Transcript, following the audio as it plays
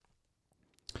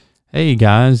Hey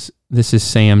guys, this is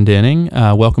Sam Denning.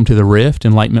 Welcome to The Rift,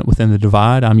 Enlightenment Within the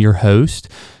Divide. I'm your host.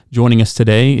 Joining us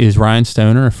today is Ryan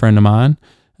Stoner, a friend of mine.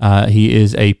 He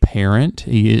is a parent.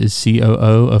 He is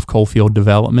COO of Coalfield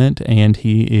Development, and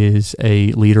he is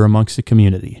a leader amongst the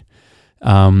community. We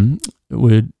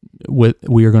are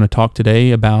going to talk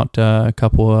today about a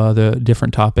couple of other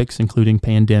different topics, including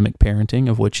pandemic parenting,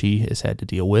 of which he has had to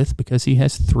deal with because he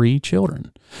has 3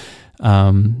 children.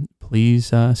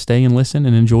 Please stay and listen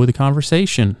and enjoy the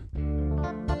conversation.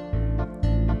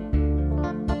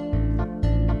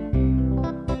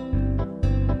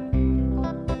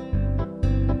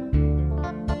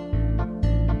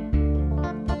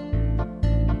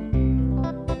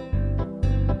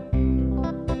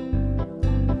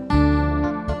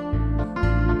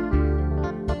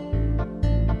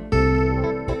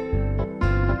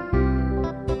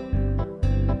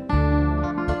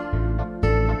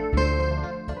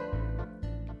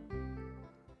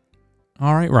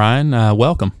 All right, Ryan,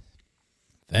 welcome.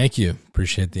 Thank you.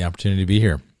 Appreciate the opportunity to be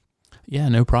here. Yeah,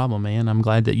 no problem, man. I'm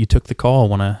glad that you took the call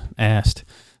when I asked.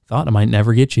 Thought I might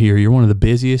never get you here. You're one of the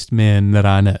busiest men that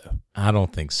I know. I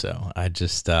don't think so. I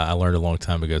just, I learned a long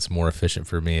time ago it's more efficient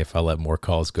for me if I let more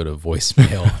calls go to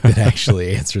voicemail than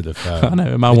actually answer the phone. I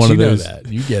know. Am I one of those? That.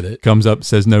 You get it. Comes up,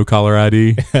 says no caller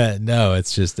ID. No,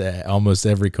 it's just almost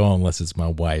every call, unless it's my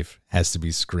wife, has to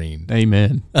be screened.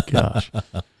 Amen. Gosh.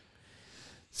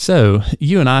 So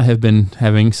you and I have been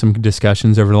having some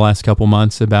discussions over the last couple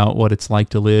months about what it's like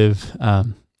to live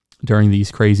during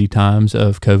these crazy times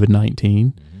of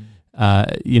COVID-19.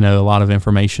 Mm-hmm. A lot of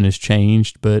information has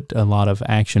changed, but a lot of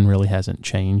action really hasn't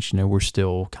changed. We're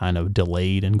still kind of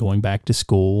delayed in going back to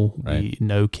school. Right.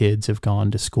 No kids have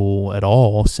gone to school at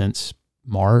all since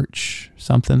March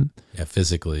something. Yeah,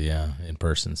 physically, yeah, in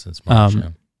person since March. Yeah.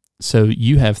 So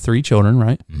you have 3 children,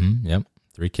 right? Mm-hmm. Yep,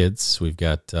 3 kids. We've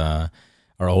got...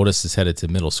 Our oldest is headed to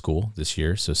middle school this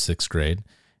year, so 6th grade,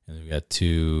 and we've got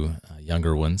 2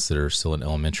 younger ones that are still in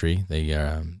elementary.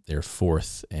 They're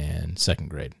 4th and 2nd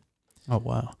grade. Oh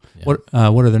wow! Yeah.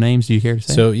 What are their names? Do you care to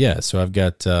say? So I've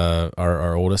got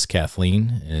our oldest,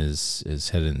 Kathleen, is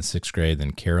headed in 6th grade.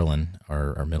 Then Carolyn,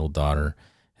 our middle daughter,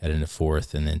 headed into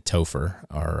 4th, and then Topher,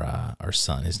 our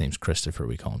son. His name's Christopher.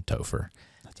 We call him Topher.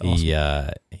 That's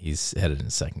awesome. He's headed in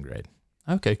 2nd grade.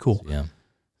 Okay, cool. Yeah.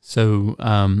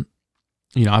 So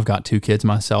I've got 2 kids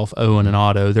myself, Owen and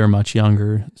Otto. They're much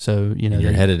younger. So,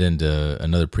 You're headed into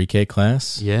another pre-K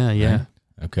class? Yeah. Right?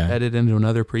 Okay. Headed into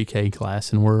another pre-K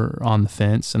class, and we're on the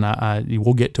fence, and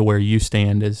we'll get to where you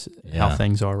stand as how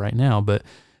things are right now. But,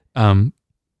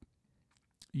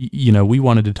 we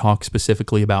wanted to talk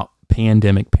specifically about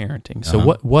pandemic parenting.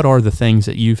 So what are the things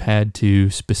that you've had to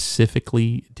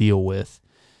specifically deal with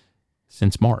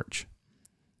since March?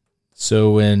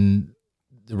 So when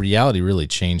the reality really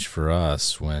changed for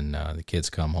us when the kids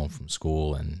come home from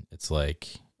school, and it's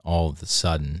like all of a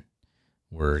sudden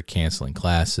we're canceling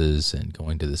classes and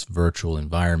going to this virtual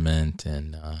environment,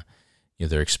 and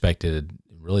they're expected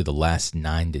really the last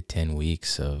 9 to 10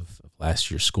 weeks of last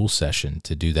year's school session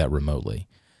to do that remotely.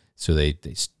 So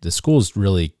the schools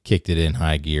really kicked it in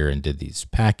high gear and did these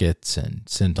packets and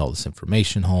sent all this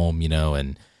information home,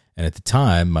 and at the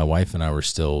time my wife and I were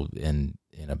still in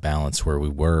a balance where we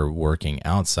were working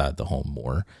outside the home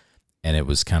more, and it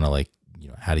was kind of like,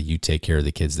 how do you take care of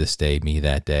the kids this day, me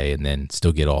that day, and then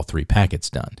still get all 3 packets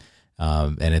done?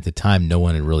 And at the time, no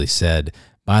one had really said,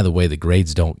 by the way, the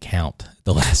grades don't count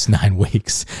the last 9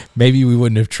 weeks. Maybe we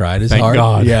wouldn't have tried as Thank hard.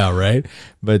 God. Yeah, right.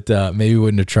 But maybe we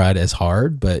wouldn't have tried as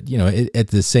hard. But, at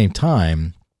the same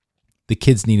time, the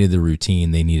kids needed the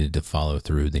routine. They needed to follow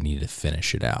through. They needed to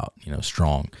finish it out,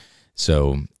 strong.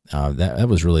 So that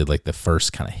was really like the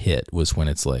first kind of hit, was when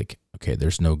it's like, okay,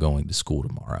 there's no going to school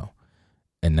tomorrow.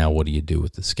 And now what do you do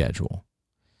with the schedule?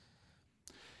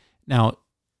 Now,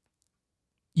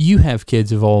 you have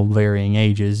kids of all varying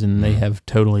ages, and they have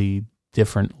totally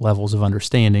different levels of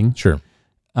understanding. Sure.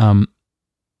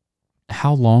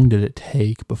 How long did it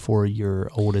take before your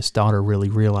oldest daughter really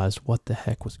realized what the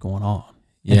heck was going on?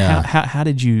 Yeah. And how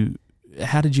did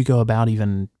you go about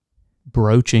even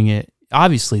broaching it?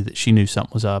 Obviously that she knew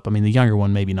something was up. I mean, the younger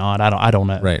one, maybe not. I don't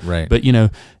know. Right. But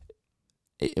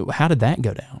how did that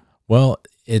go down? Well,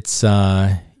 it's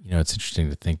it's interesting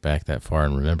to think back that far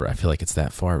and remember. I feel like it's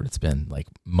that far, but it's been like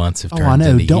months have turned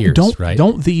into years, right?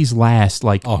 Don't these last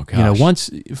like, once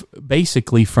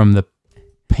basically from the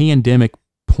pandemic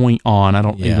point on, I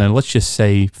don't even, let's just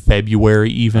say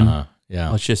February even. Yeah.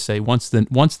 Let's just say once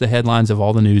the headlines of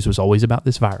all the news was always about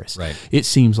this virus, right? It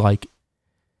seems like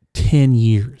 10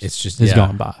 years it's just has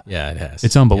gone by. Yeah, it has.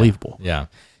 It's unbelievable. Yeah.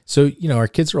 So, our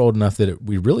kids are old enough that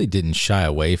we really didn't shy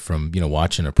away from,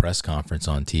 watching a press conference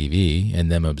on TV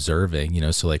and them observing,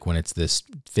 so like when it's this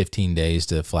 15 days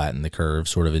to flatten the curve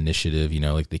sort of initiative,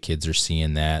 like the kids are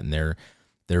seeing that and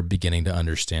they're beginning to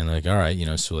understand, like, all right,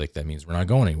 so like that means we're not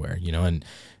going anywhere, and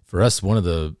for us, one of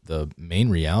the main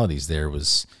realities there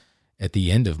was at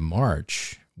the end of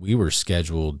March, we were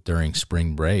scheduled during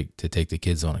spring break to take the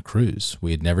kids on a cruise. We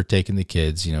had never taken the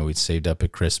kids, we'd saved up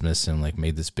at Christmas and like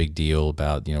made this big deal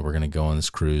about, we're going to go on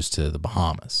this cruise to the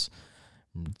Bahamas.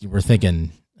 We're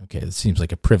thinking, okay, this seems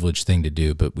like a privileged thing to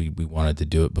do, but we wanted to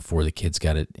do it before the kids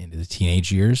got it into the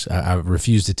teenage years. I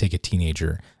refuse to take a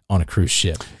teenager on a cruise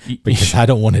ship because I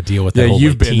don't want to deal with that. Yeah, whole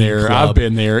you've been teen there. club. I've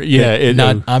been there.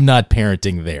 Yeah, I'm not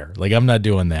parenting there. Like I'm not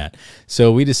doing that.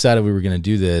 So we decided we were going to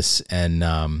do this, and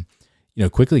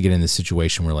quickly get in this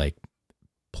situation where like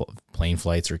plane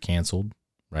flights are canceled,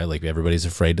 right? Like everybody's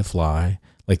afraid to fly.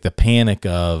 Like the panic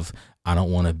of I don't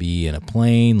want to be in a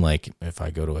plane. Like if I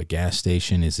go to a gas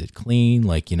station, is it clean?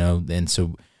 Like and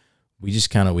so we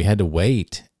just we had to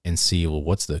wait and see, well,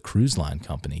 what's the cruise line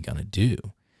company going to do?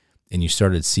 And you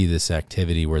started to see this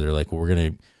activity where they're like, well, we're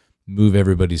going to move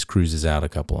everybody's cruises out a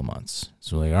couple of months.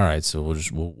 So we're like, all right, so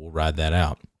we'll ride that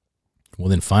out. Well,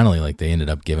 then finally, like they ended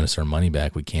up giving us our money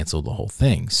back. We canceled the whole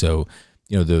thing. So,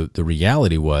 the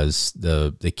reality was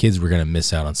the kids were going to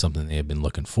miss out on something they had been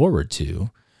looking forward to.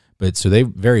 But so they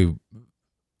very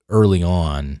early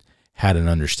on had an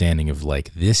understanding of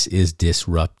like, this is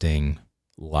disrupting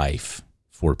life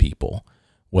for people.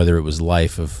 Whether it was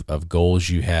life of goals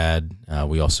you had,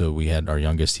 we had our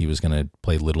youngest, he was going to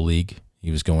play Little League. It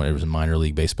was a minor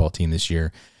league baseball team this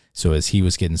year. So as he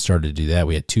was getting started to do that,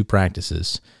 we had 2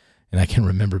 practices. And I can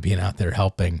remember being out there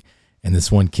helping, and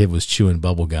this one kid was chewing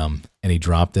bubble gum, and he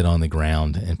dropped it on the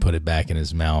ground and put it back in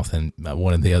his mouth. And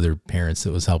one of the other parents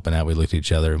that was helping out, we looked at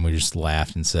each other and we just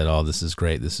laughed and said, oh, this is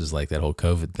great. This is like that whole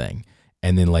COVID thing.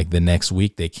 And then like the next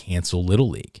week they cancel Little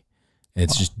League. And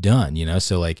it's just done,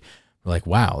 So like, we're like,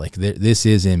 wow, like this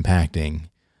is impacting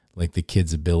like the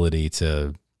kid's ability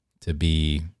to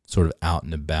be sort of out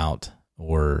and about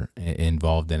or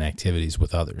involved in activities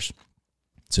with others.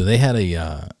 So they had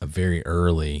a very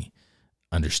early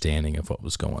understanding of what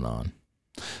was going on.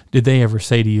 Did they ever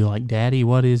say to you, like, Daddy,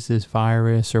 what is this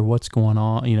virus or what's going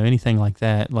on? Anything like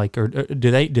that? Like, or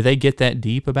do they get that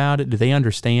deep about it? Do they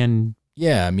understand?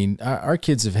 Yeah, I mean, our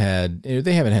kids have had,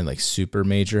 they haven't had like super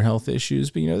major health issues,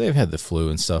 but they've had the flu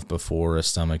and stuff before, a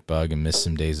stomach bug, and missed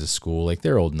some days of school. Like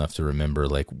they're old enough to remember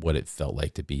like what it felt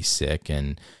like to be sick,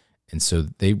 and so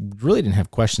they really didn't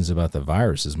have questions about the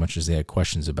virus as much as they had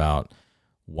questions about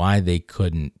why they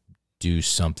couldn't do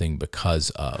something because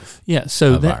of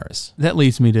so a virus. That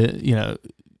leads me to,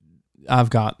 I've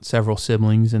got several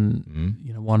siblings, and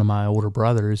one of my older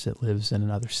brothers that lives in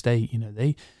another state,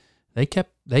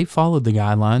 they followed the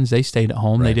guidelines. They stayed at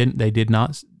home. Right. They did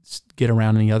not get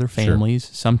around any other families.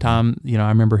 Sure. Sometime, I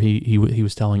remember he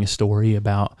was telling a story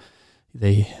about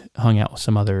they hung out with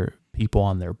some other people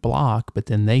on their block, but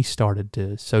then they started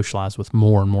to socialize with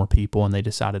more and more people, and they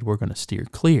decided we're going to steer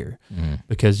clear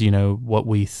because, what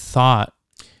we thought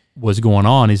was going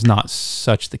on is not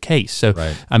such the case. So,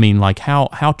 right. I mean, like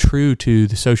how true to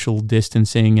the social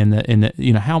distancing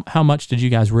and how much did you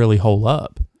guys really hold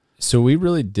up? So we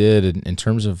really did in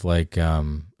terms of like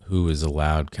who was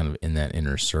allowed kind of in that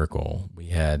inner circle. We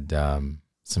had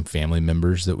some family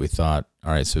members that we thought,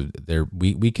 all right, so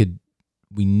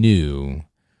we knew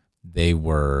they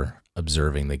were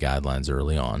observing the guidelines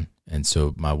early on. And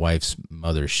so my wife's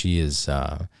mother, she's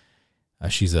a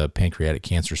pancreatic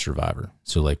cancer survivor.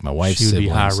 So like my wife's she would siblings,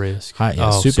 be high risk.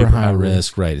 Super high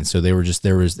risk. Right. And so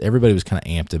everybody was kind of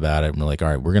amped about it. And we're like, all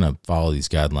right, we're going to follow these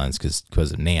guidelines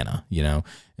because of Nana,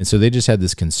 And so they just had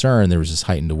this concern. There was this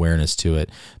heightened awareness to it.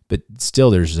 But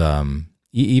still there's,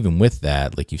 even with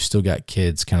that, like you've still got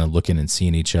kids kind of looking and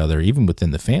seeing each other, even within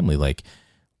the family, like,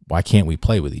 why can't we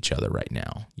play with each other right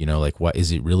now? Like, what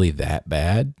is it really that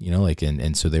bad? Like,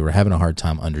 and so they were having a hard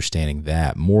time understanding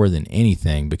that more than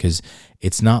anything, because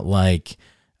it's not like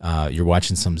you're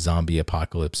watching some zombie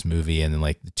apocalypse movie and then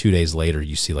like 2 days later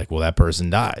you see like, well, that person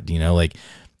died, like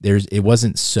it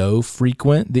wasn't so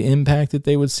frequent, the impact that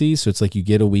they would see. So it's like you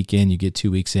get a week in, you get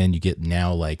 2 weeks in, you get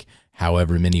now like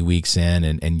however many weeks in,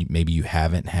 and maybe you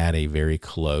haven't had a very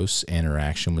close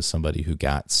interaction with somebody who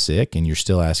got sick, and you're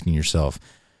still asking yourself,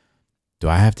 do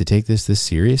I have to take this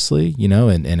seriously?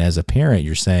 And as a parent,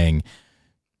 you're saying,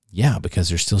 yeah, because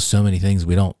there's still so many things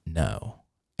we don't know.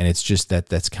 And it's just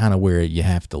that's kind of where you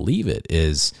have to leave it,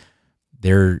 is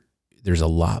there's a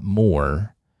lot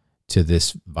more to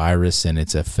this virus and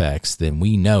its effects than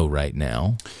we know right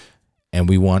now. and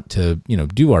we want to,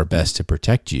 do our best to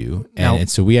protect you. And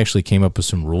so we actually came up with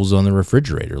some rules on the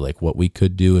refrigerator, like what we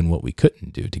could do and what we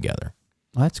couldn't do together.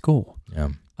 Well, that's cool. Yeah.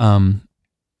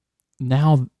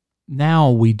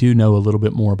 Now we do know a little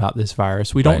bit more about this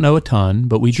virus. We don't know a ton,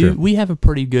 but we do. We have a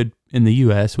pretty good, in the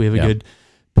U.S., we have a good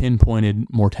pinpointed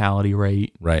mortality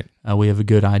rate. Right. We have a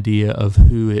good idea of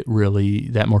who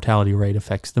that mortality rate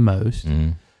affects the most.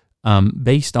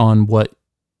 Based on what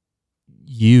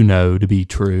you know to be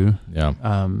true. Yeah.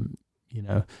 And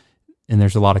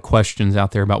there's a lot of questions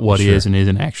out there about what is and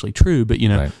isn't actually true, but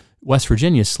West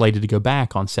Virginia is slated to go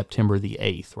back on September the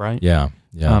 8th, right? Yeah.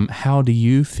 Yeah. How do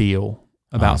you feel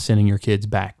about sending your kids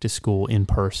back to school in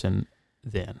person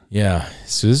then? Yeah.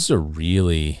 So this is a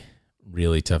really,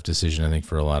 really tough decision, I think,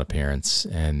 for a lot of parents.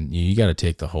 And you got to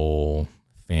take the whole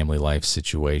family life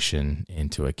situation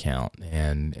into account.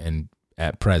 And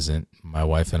at present, my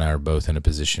wife and I are both in a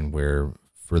position where,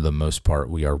 for the most part,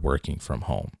 we are working from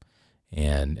home.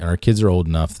 And our kids are old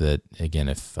enough that, again,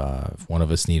 if one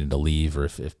of us needed to leave, or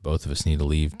if both of us need to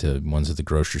leave, one's at the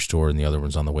grocery store and the other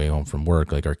one's on the way home from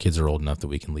work, like, our kids are old enough that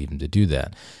we can leave them to do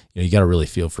that. You got to really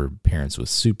feel for parents with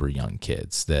super young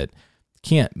kids that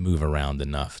can't move around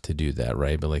enough to do that,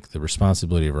 right? But like the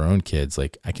responsibility of our own kids,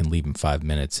 like, I can leave them 5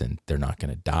 minutes and they're not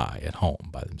going to die at home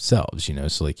by themselves,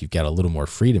 So like, you've got a little more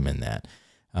freedom in that.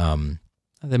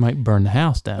 They might burn the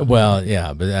house down. Well,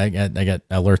 yeah, but I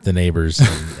alert the neighbors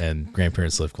and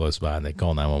grandparents live close by and they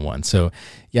call 911. So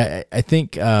yeah, I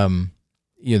think,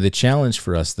 the challenge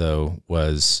for us though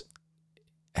was,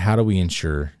 how do we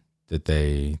ensure that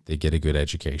they get a good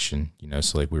education?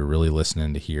 So like, we were really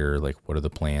listening to hear, like, what are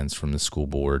the plans from the school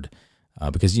board?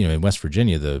 Because, in West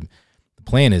Virginia, the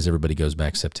plan is everybody goes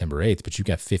back September 8th, but you've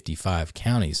got 55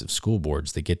 counties of school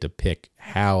boards that get to pick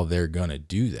how they're going to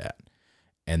do that.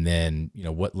 And then,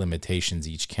 what limitations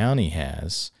each county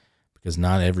has, because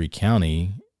not every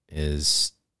county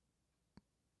is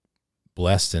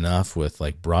blessed enough with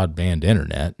like broadband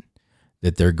internet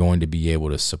that they're going to be able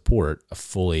to support a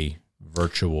fully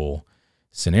virtual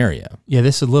scenario. Yeah,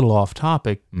 this is a little off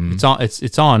topic. Mm-hmm.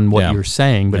 It's on what you're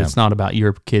saying, but it's not about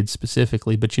your kids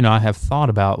specifically. But I have thought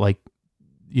about, like,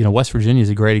 West Virginia is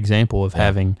a great example of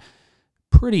having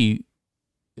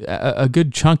a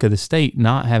good chunk of the state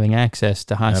not having access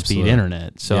to high-speed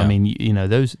internet. So I mean,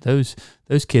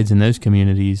 those kids in those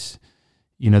communities,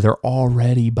 they're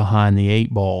already behind the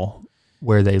 8 ball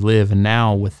where they live, and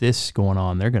now with this going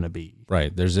on, they're going to be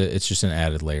right. It's just an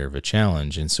added layer of a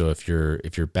challenge. And so if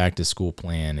your back to school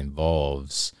plan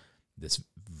involves this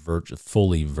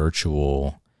fully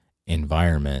virtual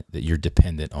environment that you're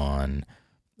dependent on,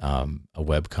 a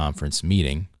web conference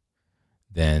meeting,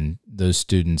 then those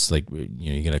students, like,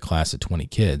 you get a class of 20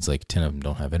 kids, like 10 of them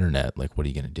don't have internet. Like, what are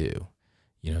you going to do?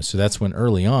 So that's when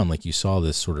early on, like, you saw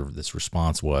this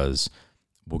response was,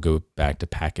 we'll go back to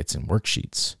packets and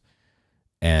worksheets.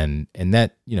 And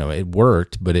that, it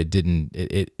worked, but it didn't,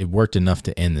 it worked enough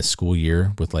to end the school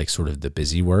year with like sort of the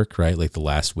busy work, right? Like the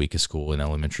last week of school in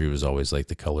elementary was always like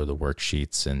the color the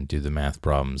worksheets and do the math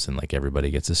problems, and like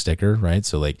everybody gets a sticker, right?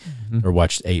 So like, or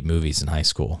watched 8 movies in high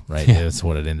school, right? Yeah. That's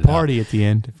what it ended Party up. At the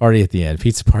end. Party at the end.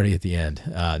 Pizza party at the end.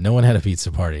 No one had a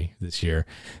pizza party this year.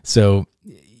 So,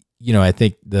 I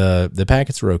think the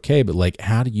packets were okay, but like,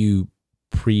 how do you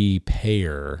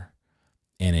prepare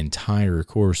an entire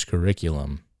course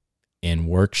curriculum in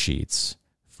worksheets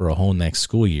for a whole next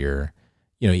school year?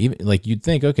 Even like, you'd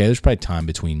think, okay, there's probably time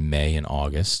between May and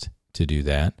August to do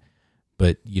that,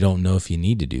 but you don't know if you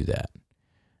need to do that,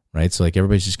 right? So like,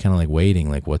 everybody's just kind of like waiting,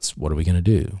 like, what are we going to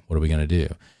do? What are we going to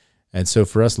do? And so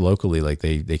for us locally, like,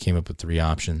 they came up with 3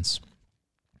 options.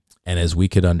 And as we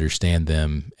could understand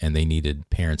them, and they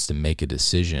needed parents to make a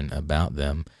decision about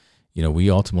them, we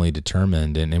ultimately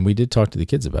determined, and we did talk to the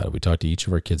kids about it. We talked to each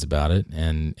of our kids about it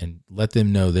and let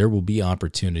them know there will be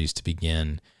opportunities to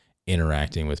begin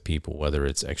interacting with people, whether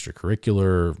it's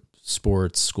extracurricular,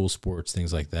 sports, school sports,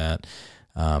 things like that.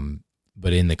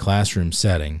 But in the classroom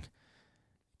setting,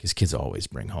 because kids always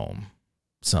bring home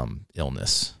some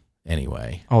illness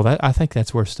anyway. Oh, I think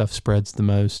that's where stuff spreads the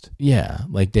most. Yeah,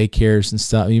 like daycares and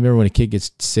stuff. You remember when a kid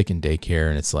gets sick in daycare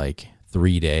and it's like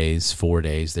 3 days, 4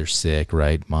 days, they're sick,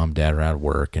 right? Mom, dad are out of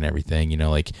work and everything.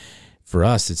 Like, for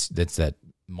us, that's that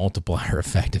multiplier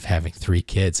effect of having 3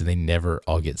 kids, and they never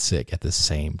all get sick at the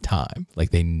same time. Like,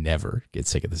 they never get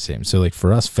sick at the same. So like,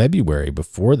 for us, February,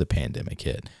 before the pandemic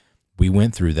hit, we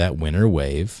went through that winter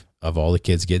wave of all the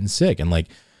kids getting sick. And like,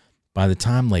 by the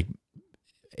time like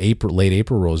late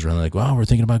April rolls around, they're like, wow, we're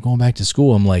thinking about going back to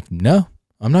school. I'm like, no,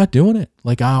 I'm not doing it.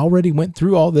 Like, I already went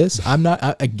through all this. I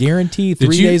guarantee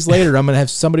 3 days later, I'm going to have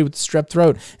somebody with strep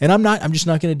throat, and I'm just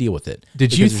not going to deal with it.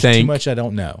 Did you think too much I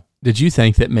don't know? Did you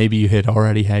think that maybe you had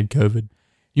already had COVID?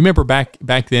 You remember back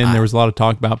then there was a lot of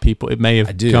talk about people. It may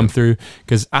have come through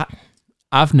because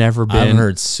I've never been. I've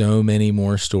heard so many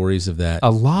more stories of that. A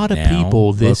lot of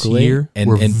people this year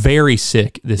were very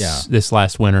sick this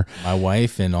last winter. My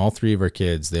wife and all 3 of our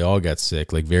kids, they all got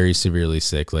sick, like very severely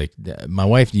sick. Like my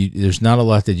wife, there's not a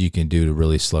lot that you can do to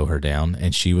really slow her down.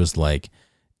 And she was like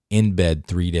in bed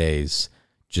 3 days,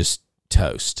 just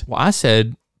toast. Well, I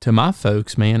said to my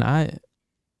folks, man,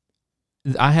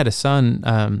 I had a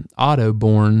son, Otto,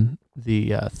 born the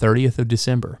 30th of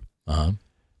December. Uh-huh.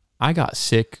 I got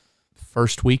sick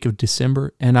first week of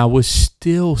December, and I was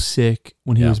still sick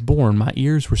when he was born. My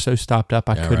ears were so stopped up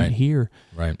I couldn't hear.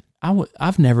 Right.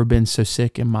 I've never been so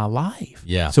sick in my life.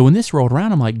 Yeah. So when this rolled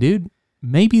around, I'm like, dude,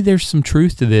 maybe there's some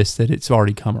truth to this, that it's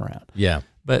already come around. Yeah.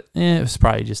 But it was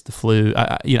probably just the flu.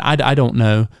 I don't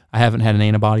know. I haven't had an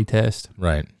antibody test.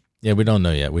 Right. Yeah, we don't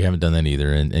know yet. We haven't done that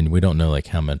either, and we don't know like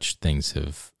how much things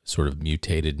have sort of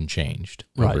mutated and changed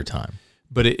over time.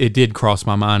 But it did cross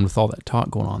my mind with all that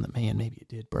talk going on that, man, maybe it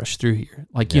did brush through here.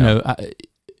 Like,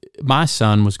 my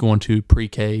son was going to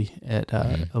pre-K at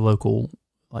a local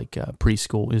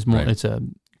preschool. It's a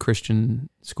Christian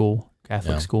school,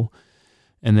 Catholic school,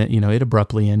 and that it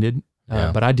abruptly ended.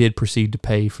 But I did proceed to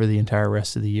pay for the entire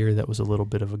rest of the year. That was a little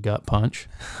bit of a gut punch.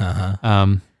 Uh-huh.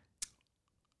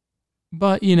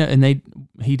 But, and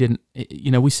he didn't,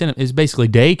 we sent him, it's basically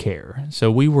daycare. So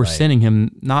we were sending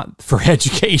him not for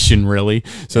education really.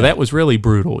 So that was really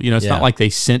brutal. It's not like they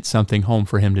sent something home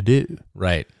for him to do.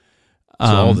 Right. So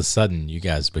all of a sudden you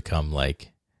guys become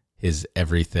like his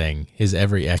everything, his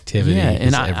every activity. Yeah.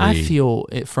 And I feel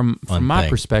it from my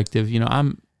perspective,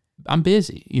 I'm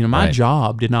busy. My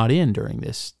job did not end during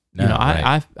this. No,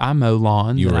 I mow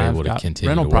lawns. You were able to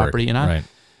continue rental to work. property,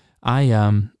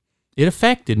 and it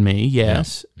affected me,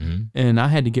 yes, and I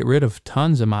had to get rid of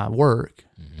tons of my work.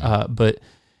 But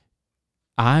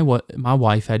my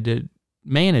wife had to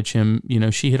manage him.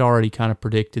 She had already kind of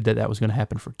predicted that was going to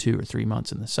happen for 2 or 3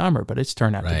 months in the summer, but it's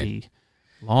turned out to be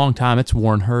a long time. It's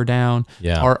worn her down.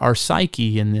 Yeah, our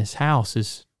psyche in this house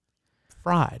is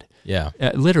fried. Yeah,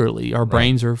 literally, our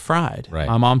brains are fried. Right.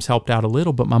 My mom's helped out a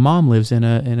little, but my mom lives in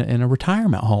a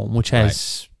retirement home, which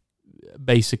has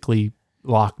basically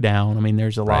locked down. I mean,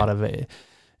 there's a lot of it,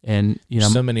 and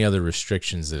so many other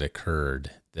restrictions that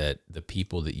occurred that the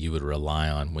people that you would rely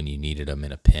on when you needed them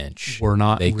in a pinch were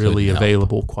not really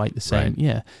available quite the same. Right.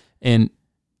 Yeah, and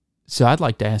so I'd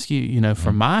like to ask you,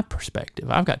 from my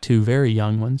perspective, I've got 2 very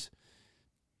young ones,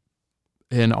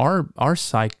 and our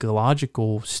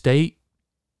psychological state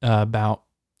is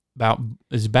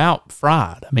about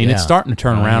fried. I mean, it's starting to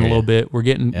turn around a little bit. We're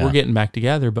getting back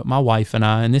together, but my wife and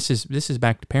I, and this is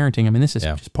back to parenting. I mean, this is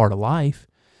just part of life.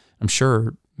 I'm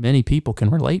sure many people can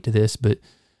relate to this, but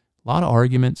a lot of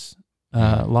arguments,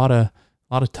 a lot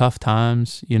of tough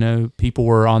times. People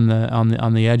were on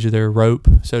the edge of their rope,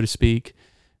 so to speak.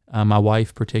 My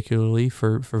wife particularly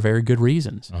for very good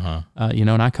reasons.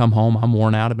 And I come home, I'm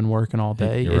worn out. I've been working all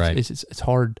day. It's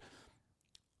hard.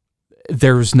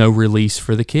 There's no release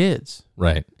for the kids.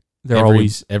 Right.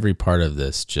 Every part of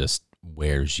this just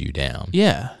wears you down.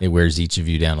 Yeah. It wears each of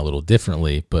you down a little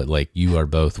differently, but like you are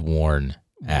both worn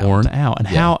out. And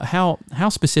how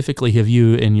specifically have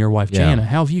you and your wife Jana,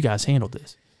 how have you guys handled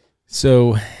this?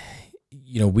 So,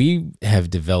 we have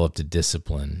developed a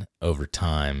discipline over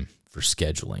time for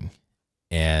scheduling.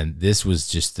 And this was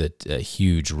just a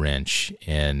huge wrench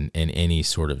in any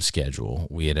sort of schedule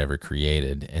we had ever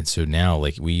created. And so now,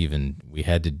 like we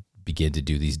had to begin to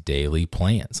do these daily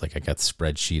plans. Like I got the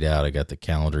spreadsheet out, I got the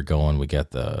calendar going, we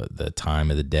got the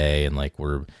time of the day, and like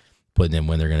we're putting in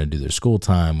when they're going to do their school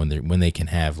time, when they can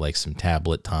have like some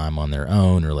tablet time on their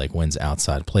own, or like when's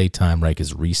outside play time, right?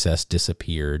 Because recess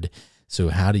disappeared.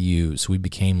 So we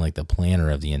became like the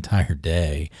planner of the entire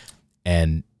day,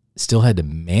 and still had to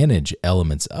manage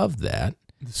elements of that.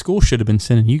 The school should have been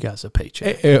sending you guys a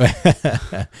paycheck.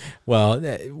 Well,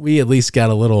 we at least got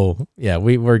a little,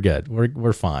 we're good.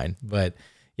 We're fine. But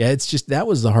yeah, it's just, that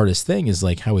was the hardest thing, is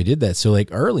like how we did that. So like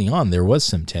early on, there was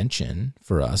some tension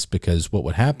for us, because what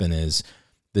would happen is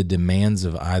the demands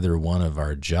of either one of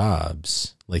our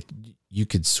jobs, like you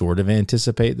could sort of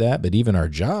anticipate that, but even our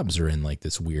jobs are in like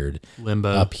this weird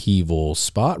limbo upheaval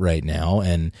spot right now.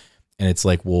 And it's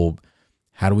like, well,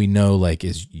 how do we know, like,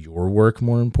 is your work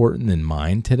more important than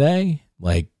mine today?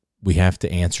 Like, we have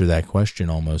to answer that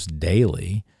question almost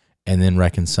daily, and then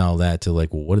reconcile that to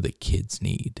like, well, what do the kids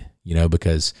need?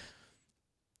 Because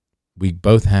we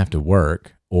both have to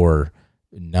work, or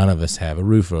none of us have a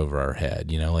roof over our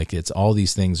head. Like it's all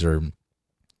these things are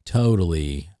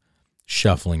totally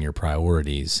shuffling your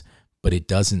priorities, but it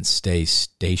doesn't stay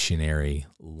stationary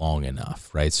long enough,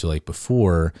 right? So like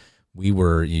before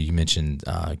you mentioned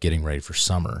getting ready for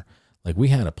summer. Like we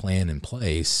had a plan in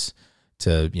place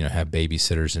to, have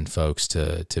babysitters and folks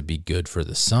to be good for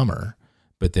the summer.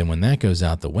 But then when that goes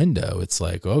out the window, it's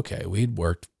like, okay, we'd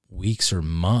worked weeks or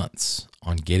months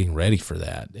on getting ready for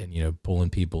that and, pulling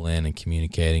people in and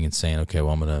communicating and saying, okay,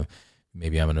 well, I'm going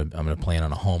to plan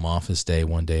on a home office day,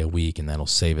 1 day a week, and that'll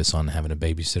save us on having a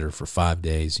babysitter for 5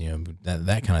 days,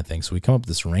 that kind of thing. So we come up with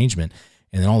this arrangement,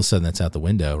 and then all of a sudden that's out the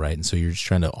window, right? And so you're just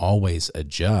trying to always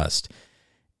adjust.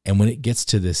 And when it gets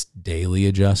to this daily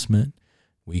adjustment,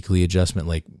 weekly adjustment,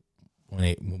 like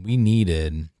when we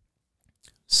needed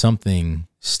something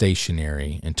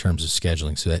stationary in terms of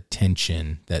scheduling, so that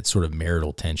tension, that sort of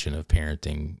marital tension of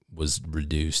parenting was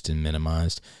reduced and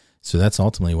minimized. So that's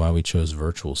ultimately why we chose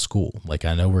virtual school. Like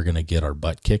I know we're going to get our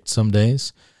butt kicked some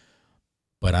days,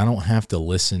 but I don't have to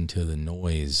listen to the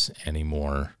noise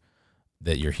anymore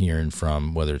that you're hearing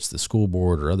from, whether it's the school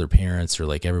board or other parents, or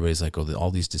like everybody's like, oh, all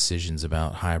these decisions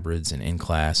about hybrids and in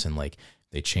class, and like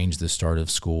they changed the start of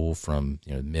school from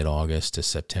mid-August to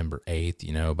September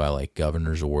 8th, by like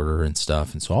governor's order and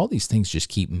stuff. And so all these things just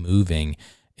keep moving,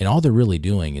 and all they're really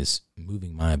doing is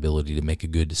moving my ability to make a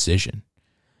good decision.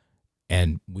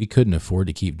 And we couldn't afford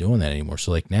to keep doing that anymore.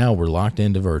 So like now we're locked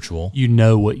into virtual. You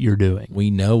know what you're doing.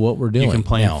 We know what we're doing. You can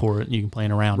plan for it. You can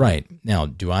plan around it. Right. Now,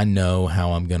 do I know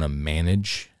how I'm going to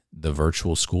manage the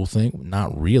virtual school thing?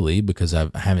 Not really, because I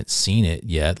haven't seen it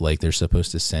yet. Like they're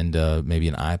supposed to send maybe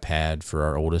an iPad for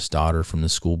our oldest daughter from the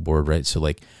school board, right? So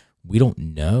like we don't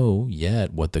know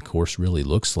yet what the course really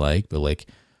looks like, but like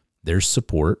there's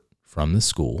support from the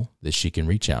school that she can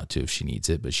reach out to if she needs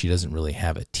it, but she doesn't really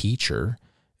have a teacher.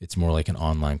 It's more like an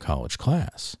online college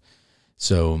class.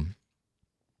 So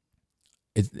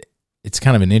it's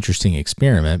kind of an interesting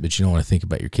experiment, but you don't want to think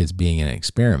about your kids being in an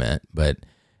experiment. But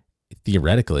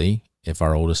theoretically, if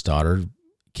our oldest daughter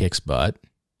kicks butt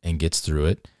and gets through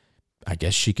it, I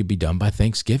guess she could be done by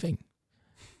Thanksgiving.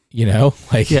 Yeah.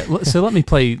 So let me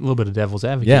play a little bit of devil's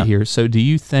advocate here. So what do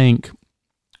you think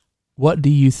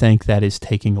that is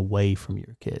taking away from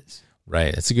your kids?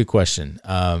 Right. That's a good question.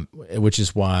 Which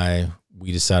is why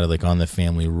we decided, like, on the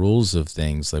family rules of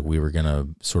things, like we were going to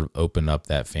sort of open up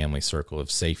that family circle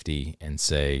of safety and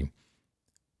say,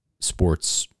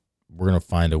 sports, we're going to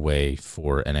find a way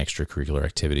for an extracurricular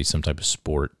activity, some type of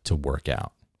sport to work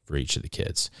out for each of the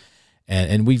kids.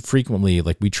 And we frequently,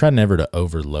 like, we try never to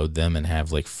overload them and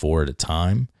have like 4 at a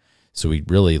time. So we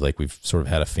really, like, we've sort of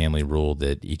had a family rule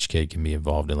that each kid can be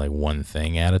involved in like one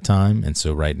thing at a time. And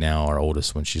so right now our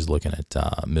oldest one, she's looking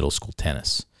at middle school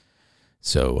tennis.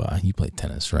 So you played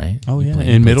tennis, right? Oh yeah,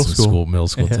 in middle school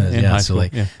tennis. Yeah, so school,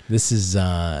 like yeah. This is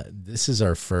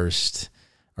our first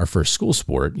school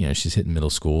sport. She's hitting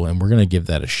middle school, and we're gonna give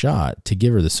that a shot to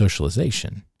give her the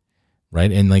socialization,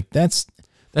 right? And like that's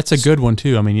a good one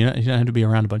too. I mean, you don't have to be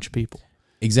around a bunch of people.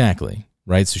 Exactly,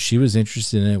 right? So she was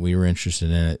interested in it. We were interested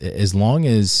in it. As long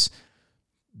as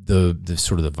the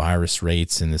sort of the virus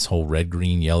rates and this whole red,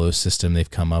 green, yellow system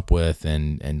they've come up with,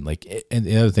 and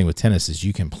the other thing with tennis is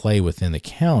you can play within the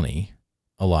county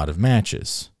a lot of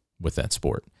matches with that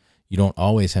sport. You don't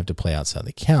always have to play outside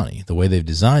the county. The way they've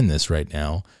designed this right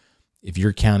now, if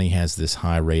your county has this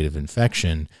high rate of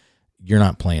infection, you're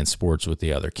not playing sports with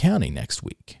the other county next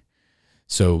week.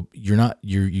 So you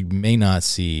may not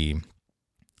see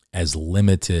as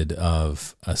limited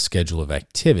of a schedule of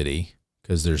activity,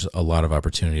 because there's a lot of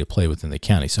opportunity to play within the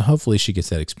county. So hopefully she gets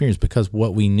that experience, because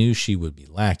what we knew she would be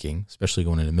lacking, especially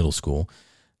going into middle school,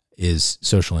 is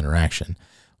social interaction.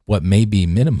 What may be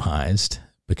minimized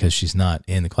because she's not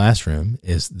in the classroom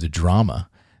is the drama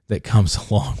that comes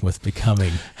along with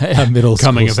becoming a middle school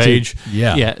coming of age.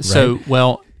 Yeah. Yeah. Right?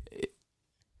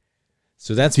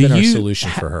 So that's been our solution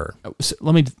for her. So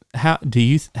how do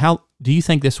you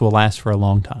think this will last for a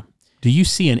long time? Do you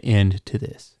see an end to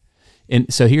this?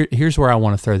 And so here's where I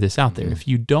want to throw this out there. Mm-hmm. If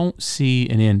you don't see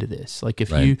an end to this, like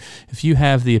if you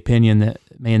have the opinion that,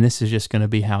 man, this is just going to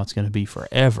be how it's going to be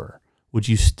forever, would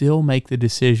you still make the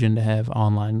decision to have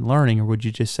online learning, or would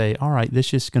you just say, all right, this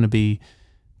is just going to be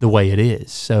the way it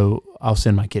is, so I'll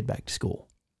send my kid back to school?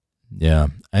 Yeah.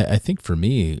 I think for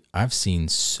me, I've seen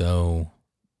so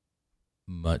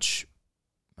much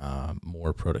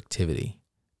more productivity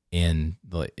in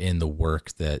the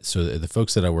work so the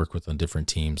folks that I work with on different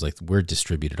teams, like, we're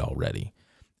distributed already.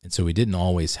 And so we didn't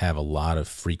always have a lot of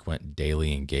frequent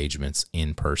daily engagements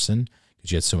in person,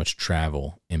 because you had so much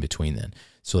travel in between then.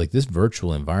 So like this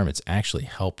virtual environment's actually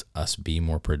helped us be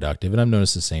more productive. And I've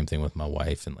noticed the same thing with my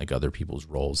wife and like other people's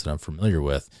roles that I'm familiar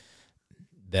with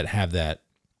that have that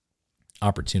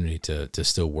opportunity to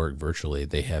still work virtually.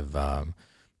 They have, I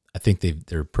think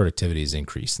their productivity has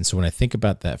increased. And so when I think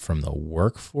about that from the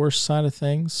workforce side of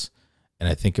things, and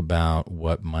I think about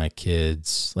what my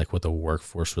kids, like what the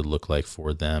workforce would look like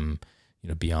for them,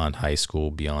 beyond high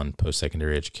school, beyond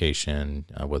post-secondary education,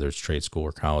 whether it's trade school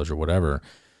or college or whatever,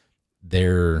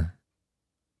 they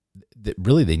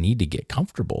need to get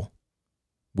comfortable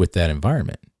with that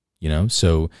environment,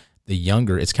 So the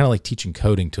younger, it's kind of like teaching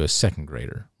coding to a second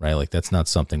grader, right? Like that's not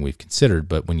something we've considered,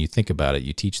 but when you think about it,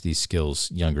 you teach these skills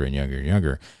younger and younger and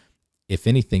younger. If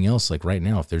anything else, like right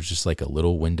now, if there's just like a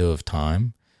little window of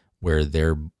time where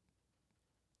their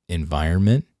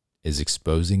environment is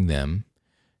exposing them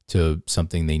to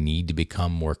something they need to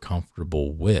become more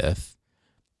comfortable with,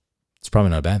 it's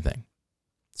probably not a bad thing.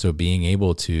 So being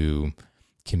able to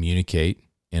communicate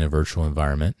in a virtual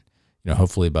environment,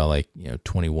 hopefully by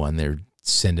 21, they're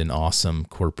sending awesome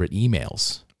corporate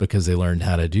emails because they learned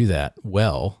how to do that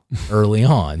well early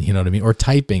on, you know what I mean? Or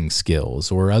typing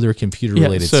skills or other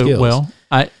computer-related skills. Well,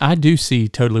 I do see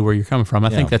totally where you're coming from. I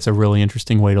think that's a really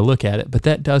interesting way to look at it, but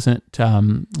that doesn't, let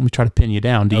me try to pin you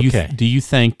down. Do you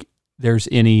think there's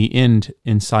any end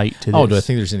in sight to this? Oh, do I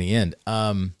think there's any end?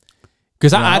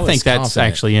 Because I think that's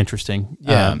actually interesting.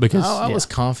 Yeah, because I was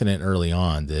confident early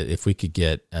on that if we could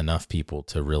get enough people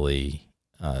to really,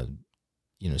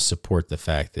 support the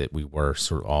fact that we were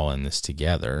sort of all in this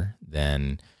together,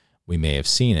 then we may have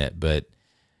seen it. But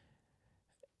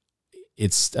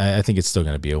I think it's still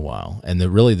going to be a while. And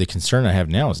the concern I have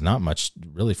now is not much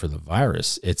really for the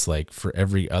virus. It's like for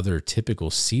every other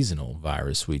typical seasonal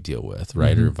virus we deal with,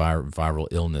 right? Mm-hmm. Or viral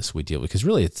illness we deal with. Because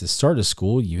really at the start of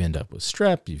school, you end up with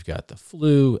strep, you've got the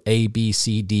flu, A, B,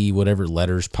 C, D, whatever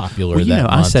letters popular that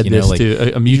month. I said this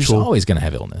to a mutual. You're always going to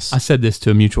have illness. I said this to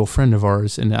a mutual friend of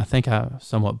ours, and I think I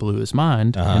somewhat blew his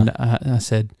mind. And I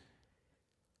said,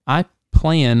 I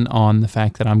plan on the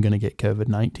fact that I'm going to get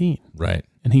COVID-19. Right.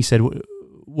 And he said,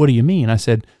 what do you mean? I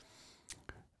said,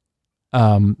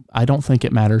 I don't think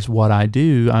it matters what I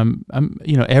do.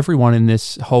 Everyone in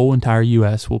this whole entire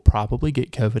U.S. will probably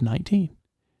get COVID-19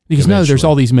 because there's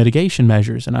all these mitigation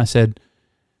measures. And I said,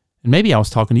 and maybe I was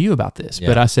talking to you about this,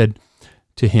 but I said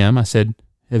to him,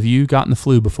 have you gotten the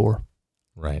flu before?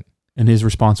 Right. And his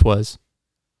response was,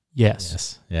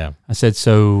 yes. Yeah. I said,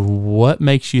 so what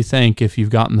makes you think if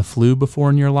you've gotten the flu before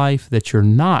in your life that you're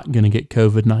not going to get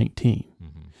COVID-19?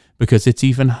 Because it's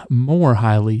even more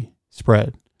highly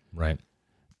spread. Right.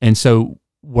 And so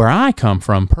where I come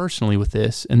from personally with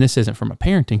this, and this isn't from a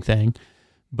parenting thing,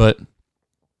 but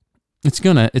it's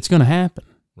gonna happen.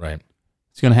 Right.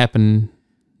 It's gonna happen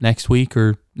next week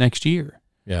or next year.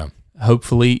 Yeah.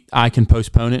 Hopefully I can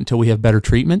postpone it until we have better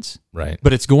treatments. Right.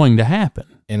 But it's going to happen.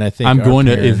 And I think I'm going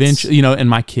to eventually, and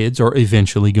my kids are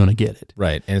eventually going to get it.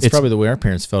 Right. And it's probably the way our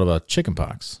parents felt about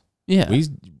chickenpox. Yeah.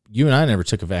 You and I never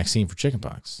took a vaccine for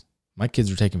chickenpox. My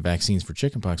kids are taking vaccines for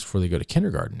chickenpox before they go to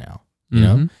kindergarten now. You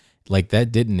know, like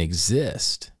that didn't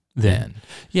exist then.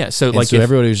 Yeah. So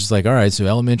everybody was just like, all right, so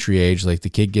elementary age, like the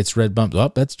kid gets red bumps.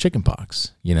 Oh, that's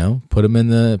chickenpox. Put them in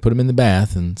the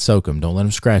bath and soak them. Don't let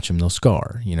them scratch them. They'll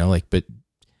scar. But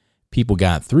people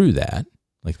got through that.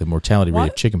 Like the mortality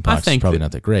rate of chickenpox is probably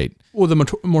not that great. Well,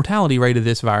 the mortality rate of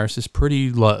this virus is pretty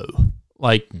low.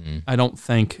 Like I don't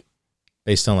think.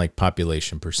 Based on like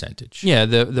population percentage. Yeah,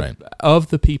 the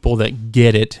of the people that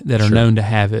get it that are known to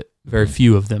have it, very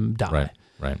few of them die.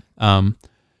 Right. And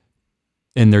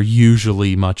they're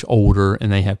usually much older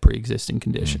and they have pre-existing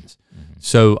conditions. Mm-hmm.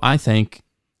 So I think,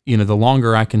 the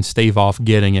longer I can stave off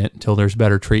getting it until there's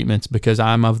better treatments, because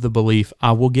I'm of the belief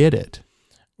I will get it.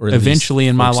 Or eventually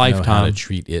in my lifetime. Know how to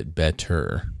treat it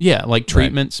better. Yeah, like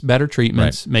treatments, better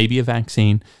treatments, maybe a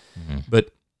vaccine,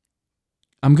 but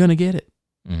I'm going to get it.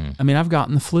 Mm-hmm. I mean, I've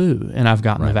gotten the flu and I've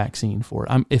gotten the vaccine for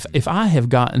it. If I have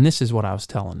gotten, this is what I was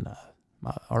telling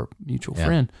our mutual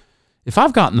friend, if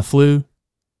I've gotten the flu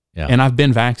and I've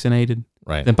been vaccinated,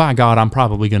 then by God, I'm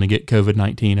probably going to get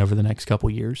COVID-19 over the next couple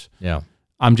of years. Yeah.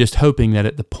 I'm just hoping that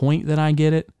at the point that I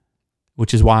get it,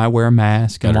 which is why I wear a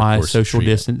mask and why I social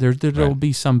distance, there'll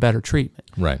be some better treatment.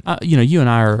 Right. You and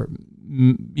I are,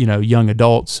 young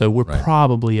adults, so we're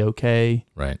probably okay.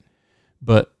 Right.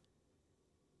 But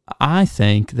I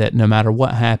think that no matter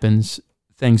what happens,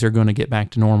 things are going to get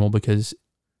back to normal because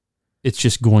it's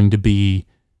just going to be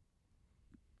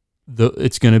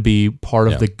part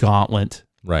of the gauntlet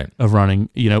of running.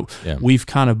 We've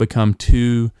kind of become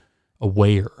too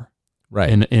aware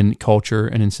in culture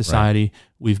and in society.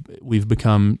 We've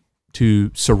become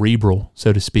too cerebral,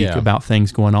 so to speak, about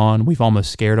things going on. We've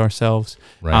almost scared ourselves.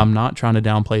 Right. I'm not trying to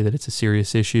downplay that it's a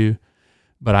serious issue,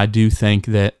 but I do think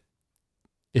that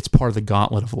it's part of the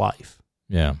gauntlet of life.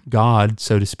 Yeah. God,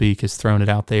 so to speak, has thrown it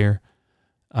out there,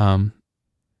 and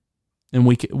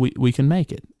we can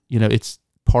make it. It's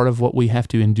part of what we have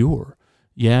to endure.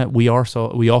 Yeah, we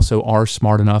also are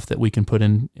smart enough that we can put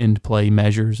into play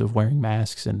measures of wearing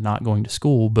masks and not going to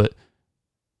school, but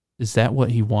is that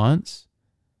what he wants?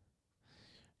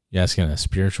 You asking a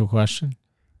spiritual question?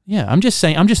 Yeah, I'm just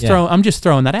saying. I'm just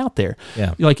throwing that out there.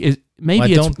 Yeah, like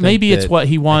maybe it's what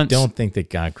he wants. I don't think that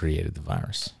God created the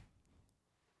virus.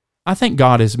 I think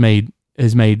God has made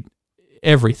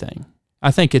everything.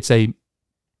 I think it's a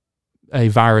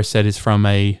virus that is from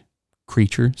a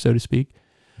creature, so to speak.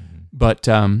 Mm-hmm. But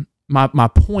my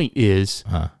point is,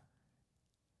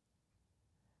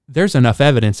 there's enough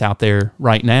evidence out there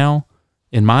right now,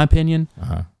 in my opinion,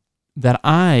 that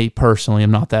I personally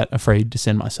am not that afraid to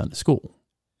send my son to school.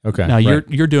 Okay. Now you're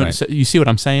doing it. So you see what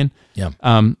I'm saying? Yeah.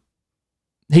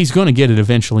 He's going to get it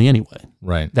eventually anyway.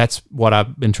 Right. That's what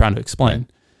I've been trying to explain.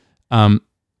 Right.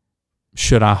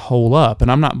 Should I hole up?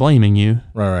 And I'm not blaming you.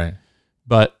 Right.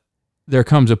 But there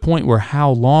comes a point where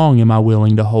how long am I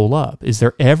willing to hole up? Is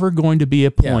there ever going to be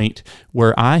a point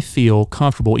where I feel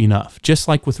comfortable enough? Just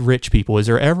like with rich people, is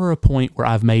there ever a point where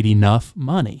I've made enough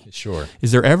money? Sure.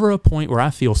 Is there ever a point where I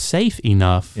feel safe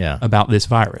enough about this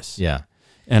virus? Yeah.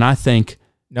 And I think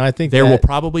there will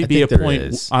probably be a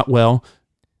point. Well,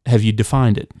 have you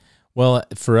defined it? Well,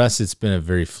 for us, it's been a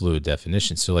very fluid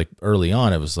definition. So, like early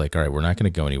on, it was like, all right, we're not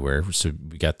going to go anywhere. So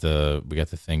we got the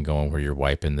thing going where you're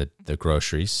wiping the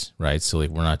groceries, right? So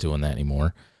like we're not doing that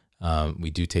anymore. We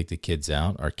do take the kids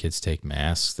out. Our kids take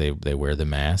masks. They wear the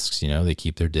masks. They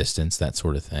keep their distance, that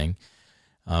sort of thing.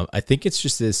 I think it's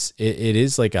just this. It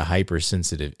is like a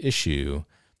hypersensitive issue.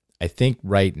 I think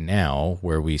right now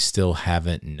where we still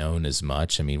haven't known as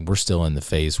much. I mean, we're still in the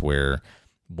phase where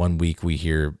 1 week we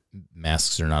hear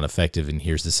masks are not effective and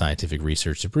here's the scientific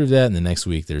research to prove that, and the next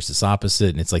week there's this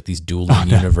opposite, and it's like these dueling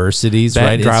universities, that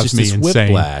right? Drives it's just me this insane.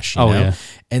 Whiplash, you know? Yeah.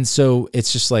 And so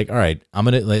it's just like, all right,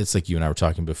 it's like you and I were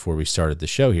talking before we started the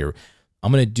show here.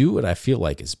 I'm going to do what I feel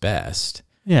like is best.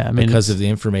 Yeah, I mean, because of the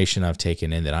information I've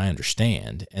taken in that I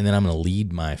understand, and then I'm going to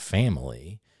lead my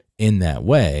family in that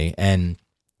way. And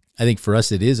I think for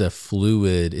us,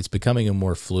 it's becoming a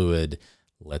more fluid,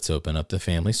 let's open up the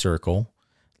family circle.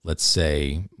 Let's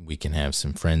say we can have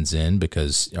some friends in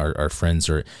because our friends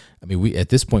are, we at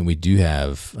this point, we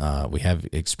have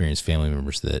experienced family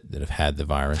members that have had the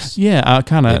virus. Yeah, I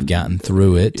kind of gotten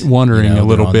through it. Wondering a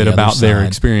little bit about their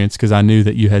experience because I knew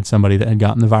that you had somebody that had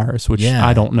gotten the virus, which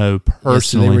I don't know personally.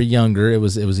 So they were younger. It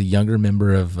was a younger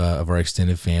member of our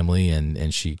extended family,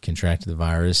 and she contracted the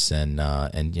virus and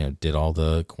did all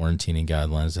the quarantining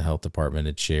guidelines the health department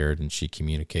had shared, and she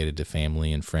communicated to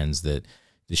family and friends that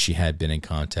she had been in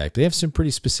contact. They have some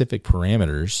pretty specific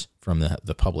parameters from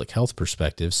the public health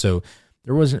perspective. So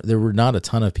there were not a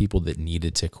ton of people that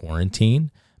needed to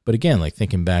quarantine. But again, like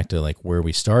thinking back to like where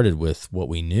we started with what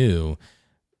we knew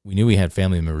we had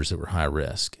family members that were high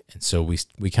risk. And so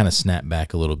we kind of snapped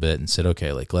back a little bit and said,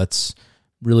 okay, like let's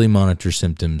really monitor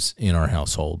symptoms in our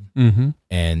household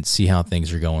and see how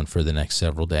things are going for the next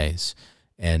several days.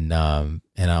 And I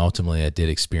did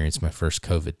experience my first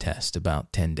COVID test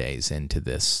about 10 days into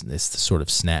this sort of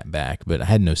snapback, but I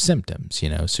had no symptoms,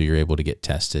 so you're able to get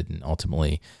tested. And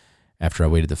ultimately, after I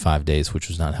waited the 5 days, which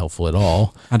was not helpful at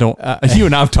all. I don't, you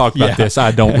and I have talked about this.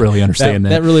 I don't really understand that.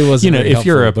 That really wasn't if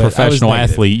you're a professional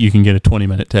athlete, you can get a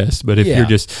 20-minute test. But if you're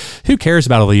just, who cares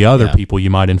about all the other people you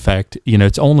might infect?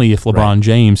 It's only if LeBron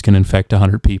James can infect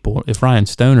 100 people. If Ryan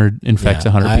Stoner infects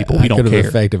 100 people, we don't care. I could have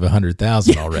infected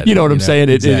 100,000 already. You know what I'm saying?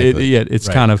 Exactly. It's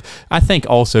kind of, I think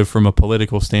also from a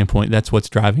political standpoint, that's what's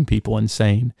driving people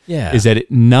insane. Yeah. Is that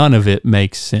none of it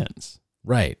makes sense.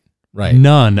 Right.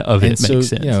 None of it makes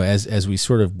sense. As we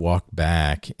sort of walk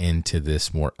back into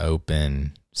this more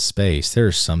open space, there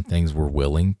are some things we're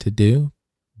willing to do,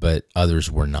 but others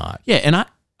we're not. Yeah, and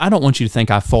I don't want you to think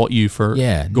I fault you for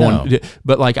going,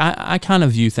 but like I kind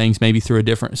of view things maybe through a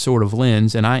different sort of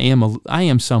lens, and I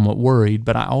am somewhat worried,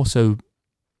 but I also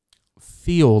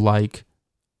feel like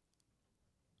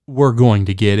we're going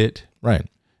to get it. Right.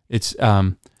 It's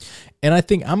and I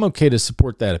think I'm okay to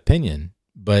support that opinion.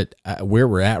 But where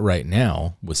we're at right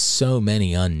now with so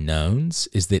many unknowns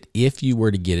is that if you were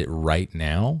to get it right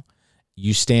now,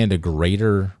 you stand a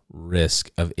greater risk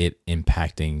of it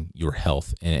impacting your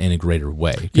health in a greater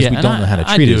way because we don't know how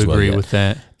to treat it as well yet. I do agree with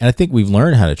that. And I think we've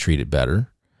learned how to treat it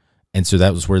better. And so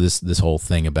that was where this whole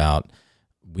thing about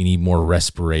we need more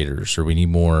respirators, or we need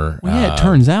more. Well, yeah, it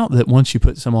turns out that once you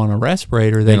put someone on a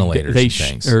respirator, ventilators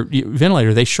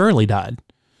ventilator, they surely died.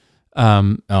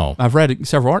 I've read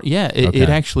several. It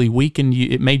actually weakened you.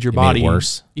 It made your body made it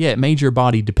worse. Yeah, it made your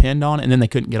body depend on it, and then they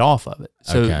couldn't get off of it.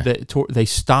 So they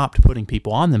stopped putting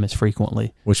people on them as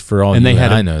frequently. Which, for all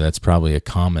I know, that's probably a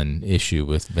common issue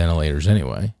with ventilators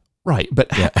anyway. Right,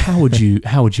 but how would you know?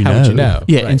 How would you know?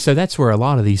 Yeah, right. And so that's where a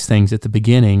lot of these things at the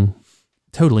beginning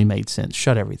totally made sense.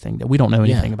 Shut everything down. We don't know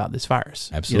anything about this virus.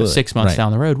 Absolutely. 6 months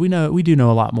down the road, we do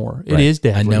know a lot more. It is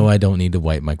deadly. I know I don't need to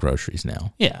wipe my groceries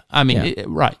now. Yeah, I mean,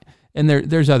 right. And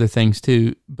there's other things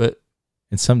too,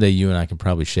 and someday you and I can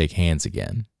probably shake hands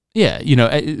again.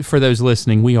 Yeah, for those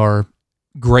listening, we are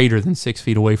greater than 6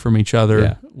 feet away from each other.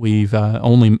 Yeah. We've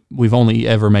only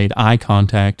ever made eye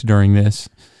contact during this.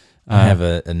 I have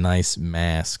a nice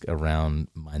mask around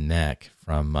my neck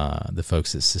from the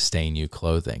folks at Sustain You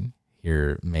Clothing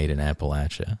here, made in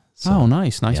Appalachia. So,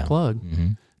 nice plug.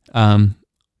 Mm-hmm.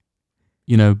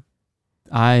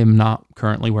 I am not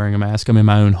currently wearing a mask. I'm in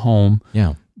my own home.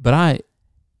 Yeah. But I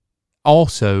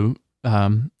also,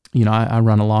 I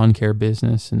run a lawn care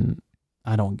business, and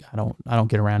I don't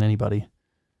get around anybody.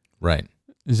 Right.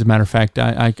 As a matter of fact,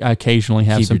 I occasionally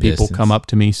have some people distance. come up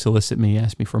to me, solicit me,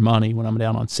 ask me for money when I'm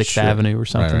down on 6th Avenue or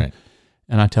something. Right.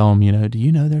 And I tell them, do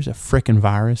you know there's a frickin'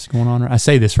 virus going on? I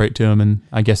say this right to them, and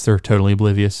I guess they're totally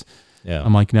oblivious. Yeah.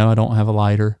 I'm like, no, I don't have a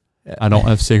lighter. Yeah. I don't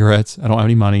have cigarettes. I don't have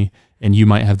any money, and you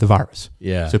might have the virus.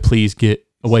 Yeah. So please get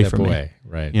away from me.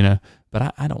 Right.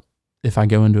 But I don't, if I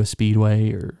go into a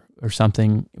speedway or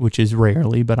something, which is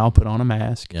rarely, but I'll put on a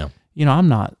mask. Yeah. I'm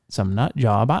not some nut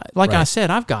job. I said,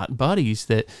 I've got buddies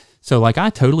I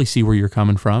totally see where you're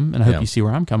coming from, and I hope you see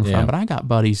where I'm coming from, but I got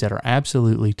buddies that are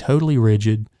absolutely, totally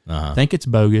rigid, think it's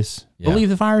bogus, believe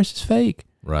the virus is fake.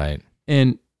 Right.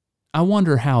 And I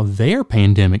wonder how their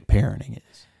pandemic parenting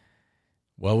is.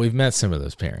 Well, we've met some of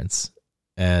those parents,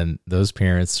 and those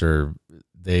parents are,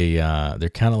 they're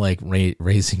kind of like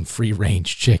raising free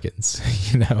range chickens.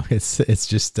 It's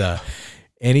just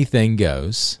anything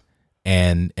goes,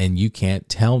 and you can't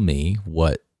tell me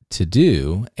what to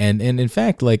do. And in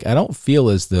fact, I don't feel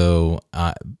as though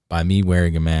by me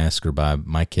wearing a mask, or by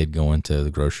my kid going to the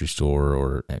grocery store,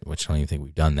 or which I don't even think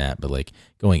we've done that, but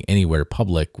going anywhere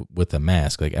public with a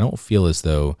mask, I don't feel as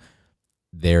though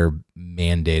they're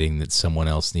mandating that someone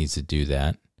else needs to do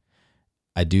that.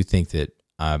 I do think that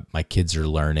my kids are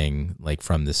learning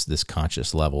from this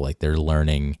conscious level, they're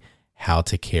learning how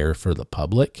to care for the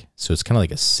public. So it's kind of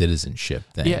like a citizenship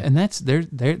thing. Yeah, and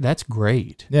that's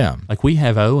great. Yeah. We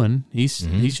have Owen. He's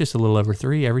just a little over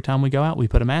 3. Every time we go out, we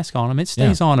put a mask on him. It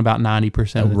stays on about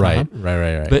 90% of the time.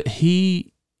 Right. But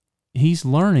he's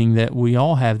learning that we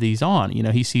all have these on.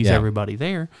 He sees everybody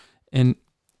there, and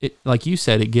it, like you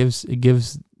said, it gives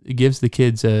the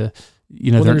kids a.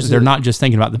 They're not just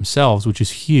thinking about themselves, which is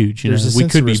huge. We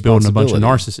could be building a bunch of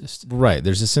narcissists. Right.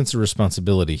 There's a sense of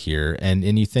responsibility here. And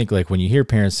you think when you hear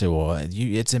parents say, well,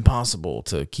 it's impossible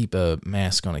to keep a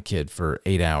mask on a kid for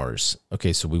 8 hours.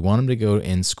 Okay. So we want them to go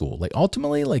in school.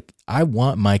 Ultimately, I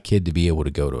want my kid to be able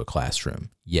to go to a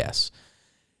classroom. Yes.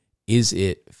 Is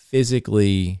it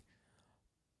physically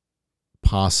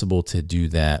possible to do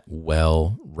that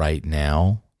well right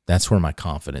now? That's where my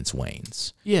confidence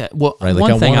wanes. Yeah. Well,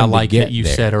 one thing I like that you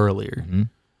said earlier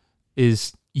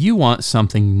is you want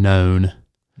something known.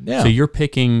 Yeah. So you're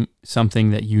picking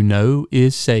something that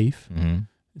is safe. Mm-hmm.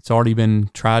 It's already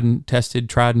been tried and tested,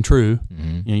 tried and true.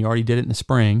 Mm-hmm. You already did it in the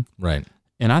spring. Right.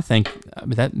 And I think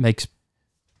that makes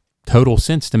total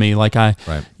sense to me.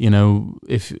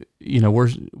 If,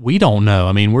 we don't know.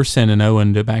 I mean, we're sending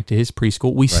Owen back to his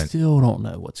preschool. We still don't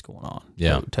know what's going on.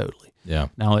 Yeah. Totally. Yeah.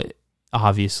 Now,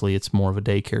 obviously, it's more of a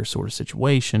daycare sort of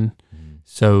situation,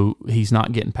 so he's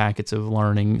not getting packets of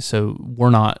learning. So we're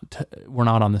not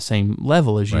on the same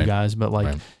level as you guys, but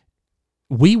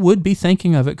we would be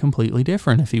thinking of it completely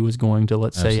different if he was going to,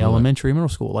 let's say, elementary, middle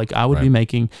school. I would be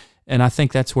making, and I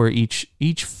think that's where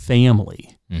each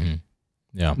family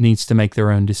needs to make their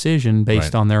own decision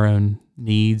based on their own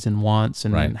needs and wants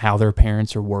and how their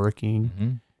parents are working.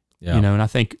 Mm-hmm. Yeah. And I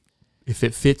think if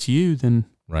it fits you, then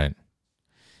right.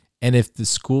 And if the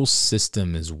school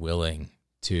system is willing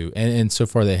to, and so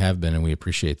far they have been, and we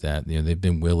appreciate that, they've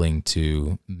been willing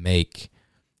to make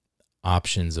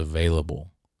options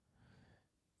available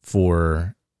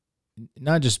for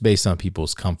not just based on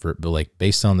people's comfort, but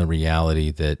based on the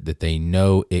reality that they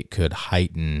know it could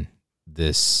heighten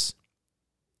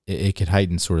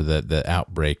sort of the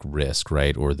outbreak risk,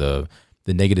 right? Or the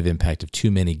negative impact of too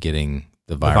many getting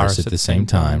the virus at the same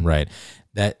time, right?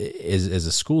 That is, as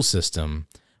a school system,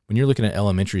 when you're looking at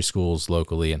elementary schools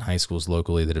locally and high schools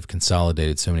locally that have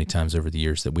consolidated so many times over the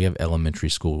years, that we have elementary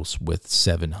schools with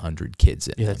 700 kids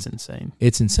in Yeah, them. that's insane.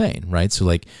 It's insane, right? So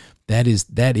like that is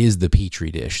the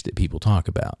petri dish that people talk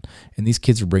about. And these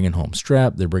kids are bringing home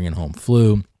strep, they're bringing home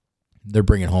flu, they're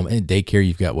bringing home in daycare.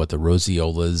 You've got the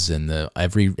roseolas and the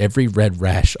every red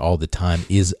rash all the time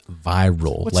is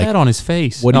viral. What's that on his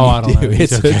face? What do I don't you do? know.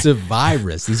 It's a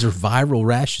virus. These are viral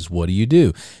rashes. What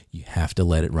do? You have to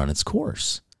let it run its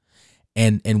course.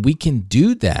 And we can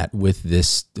do that with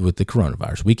the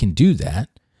coronavirus. We can do that,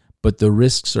 but the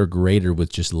risks are greater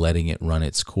with just letting it run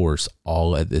its course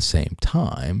all at the same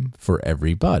time for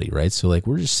everybody, right? So like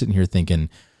we're just sitting here thinking,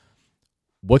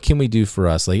 what can we do for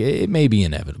us? Like it may be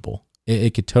inevitable.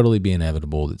 It could totally be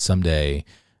inevitable that someday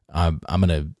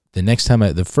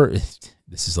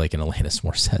this is like an Alanis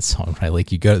Morissette song, right? Like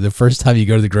the first time you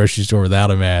go to the grocery store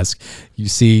without a mask, you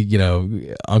see,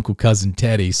 Uncle, cousin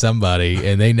Teddy, somebody,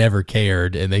 and they never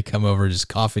cared, and they come over and just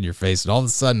cough in your face, and all of a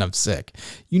sudden I'm sick.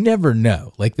 You never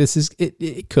know. Like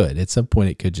it could, at some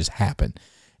point it could just happen.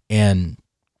 And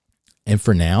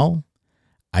for now,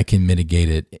 I can mitigate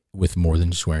it with more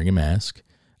than just wearing a mask.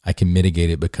 I can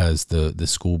mitigate it because the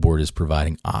school board is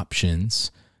providing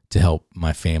options to help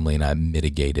my family and I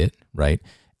mitigate it, right?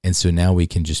 And so now we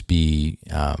can just be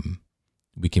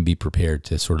prepared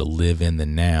to sort of live in the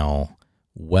now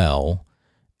well,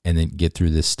 and then get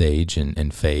through this stage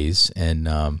and phase. And,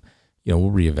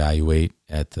 we'll reevaluate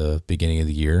at the beginning of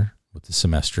the year with the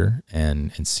semester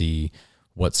and see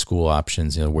what school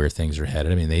options, where things are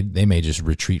headed. I mean, they may just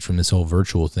retreat from this whole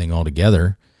virtual thing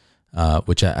altogether,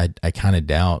 which I kind of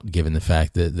doubt, given the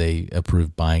fact that they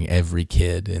approved buying every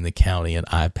kid in the county an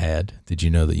iPad. Did you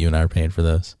know that you and I are paying for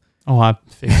those? Oh, I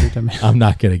figured. I mean, I'm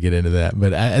not going to get into that,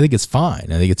 but I think it's fine.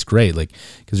 I think it's great, like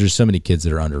because there's so many kids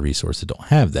that are under-resourced that don't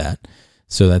have that.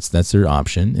 So that's their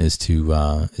option is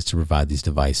to provide these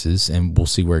devices, and we'll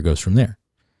see where it goes from there.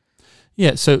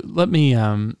 Yeah. So let me.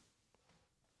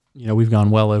 We've gone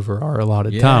well over our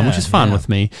allotted time, which is fine with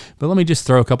me. But let me just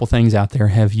throw a couple things out there.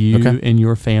 Have you and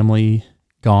your family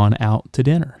gone out to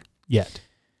dinner yet?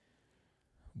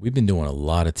 We've been doing a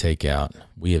lot of takeout.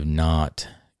 We have not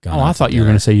gone. I thought you were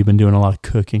going to say you've been doing a lot of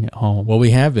cooking at home. Well,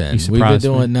 we have been. We've been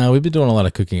doing a lot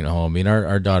of cooking at home. I mean,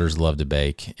 our daughters love to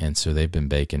bake, and so they've been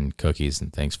baking cookies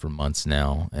and things for months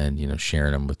now, and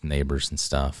sharing them with neighbors and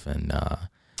stuff. And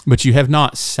but you have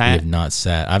not sat. We have not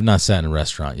sat. I've not sat in a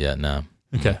restaurant yet. No.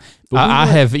 Okay. I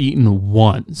have eaten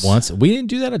once. We didn't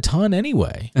do that a ton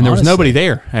anyway. And there was nobody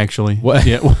there, actually. What?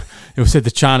 Yeah, it was at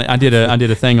the China. I did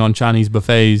a thing on Chinese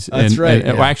buffets. That's right.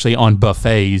 Well, actually on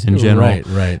buffets in general.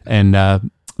 Right. And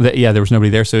there was nobody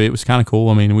there, so it was kind of cool.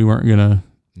 I mean, we weren't gonna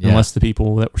unless the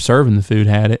people that were serving the food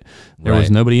had it. There was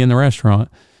nobody in the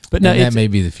restaurant. But no, that may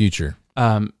be the future.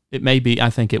 It may be. I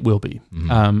think it will be.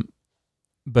 Mm-hmm.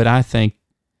 But I think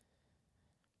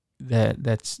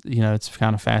that's it's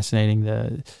kind of fascinating.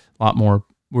 A lot more.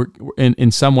 We're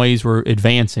in some ways we're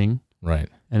advancing, right,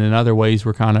 and in other ways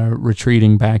we're kind of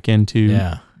retreating back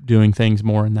into doing things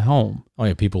more in the home. Oh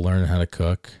yeah, people learning how to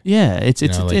cook. Yeah, it's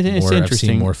interesting. I've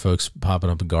seen more folks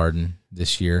popping up a garden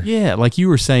this year. Yeah, like you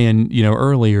were saying,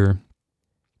 earlier,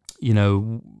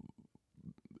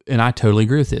 and I totally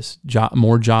agree with this.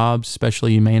 More jobs,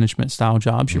 especially management style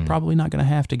jobs, you're probably not going to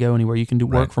have to go anywhere. You can do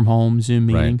work from home, Zoom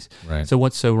meetings. Right. So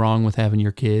what's so wrong with having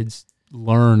your kids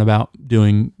learn about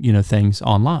doing, things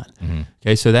online? Mm-hmm.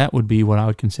 Okay, so that would be what I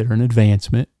would consider an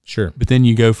advancement. Sure. But then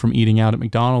you go from eating out at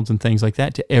McDonald's and things like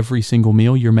that to every single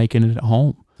meal you're making it at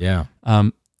home. Yeah.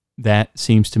 That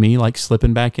seems to me like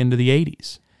slipping back into the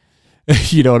 80s.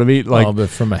 You know what I mean? Like, but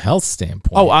from a health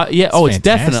standpoint, it's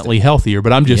definitely healthier.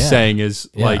 But I'm just saying,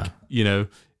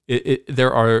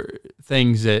 there are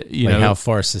things that like how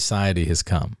far society has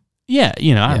come. Yeah,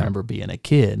 I remember being a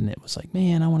kid, and it was like,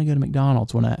 man, I want to go to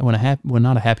McDonald's when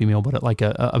not a Happy Meal, but like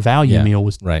a value meal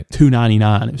was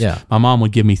 $2.99. My mom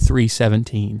would give me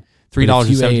 $3.17.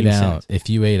 $3.17. If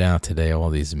you ate out today, all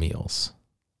these meals,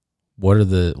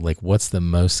 what's the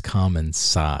most common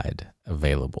side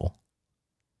available?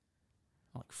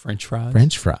 Like French fries.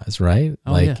 French fries, right?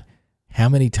 How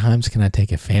many times can I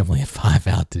take a family of 5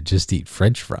 out to just eat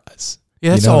French fries?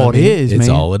 Yeah, that's all it is, man. It's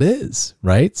all it is,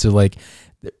 right? So like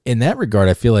in that regard,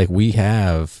 I feel like we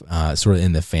have sort of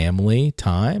in the family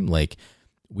time, like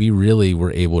we really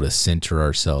were able to center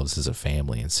ourselves as a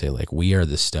family and say like, we are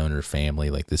the Stoner family.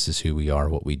 Like this is who we are,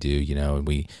 what we do, and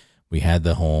we had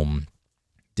the home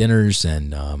dinners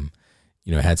and,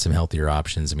 had some healthier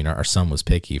options. I mean, our son was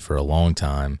picky for a long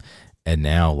time. And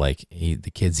now, like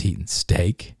the kid's eating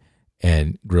steak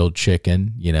and grilled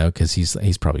chicken, because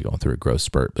he's probably going through a growth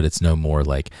spurt, but it's no more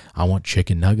like, I want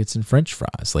chicken nuggets and French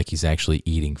fries. Like, he's actually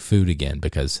eating food again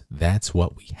because that's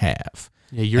what we have.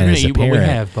 Yeah, you're going to eat what we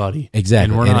have, buddy.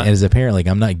 Exactly. And as a parent, like,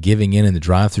 I'm not giving in the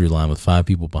drive-through line with 5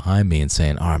 people behind me and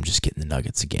saying, I'm just getting the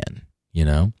nuggets again,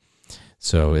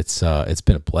 So it's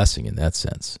been a blessing in that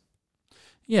sense.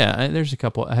 Yeah, there's a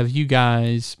couple. Have you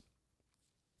guys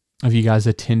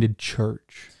attended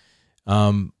church?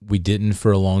 We didn't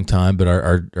for a long time, but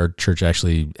our church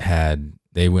actually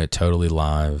they went totally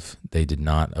live. They did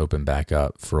not open back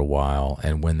up for a while.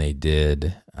 And when they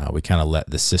did, we kind of let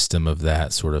the system of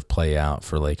that sort of play out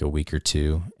for like a week or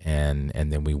two. And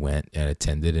then we went and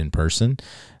attended in person.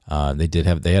 They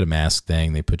had a mask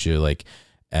thing. They put you like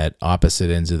at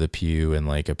opposite ends of the pew and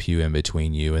like a pew in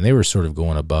between you. And they were sort of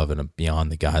going above and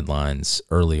beyond the guidelines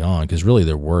early on, because really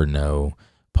there were no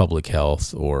public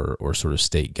health or sort of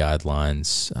state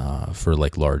guidelines for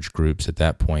like large groups at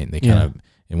that point. They kind of,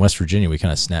 in West Virginia, we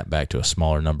kind of snapped back to a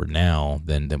smaller number now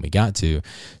than we got to.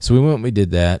 So we went and we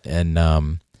did that. And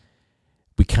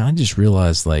we kind of just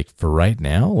realized, like, for right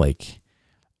now, like,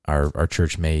 our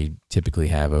church may typically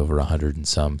have over 100 and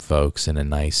some folks in a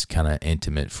nice kind of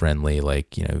intimate, friendly,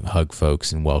 like, hug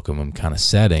folks and welcome them kind of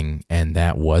setting. And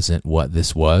that wasn't what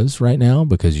this was right now,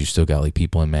 because you still got like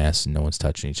people in mass and no one's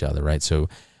touching each other. Right. So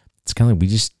it's kind of like, we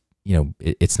just,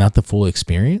 it's not the full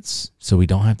experience. So we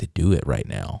don't have to do it right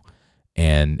now.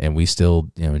 And we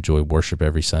still, enjoy worship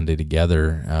every Sunday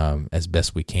together, as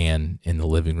best we can in the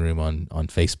living room on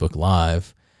Facebook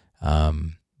Live.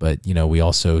 But, we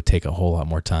also take a whole lot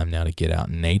more time now to get out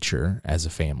in nature as a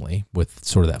family with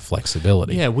sort of that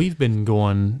flexibility. Yeah, we've been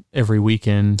going every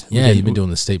weekend. Yeah, you've been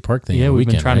doing the state park thing. Yeah, we've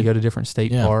weekend, been trying right? to go to different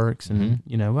state parks. And,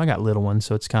 I got little ones,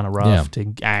 so it's kind of rough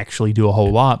to actually do a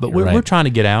whole lot. But we're trying to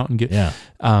get out and get. Yeah.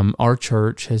 Our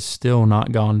church has still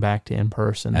not gone back to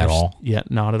in-person. At all? Yeah,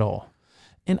 not at all.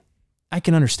 And I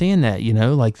can understand that,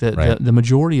 like the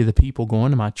majority of the people going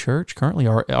to my church currently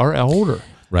are older.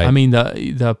 Right. I mean,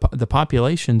 the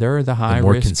population, they're the high risk. The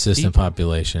more consistent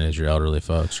population is your elderly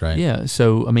folks, right? Yeah.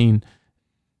 So, I mean,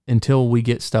 until we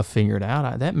get stuff figured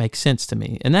out, that makes sense to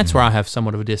me. And that's where I have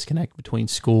somewhat of a disconnect between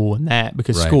school and that,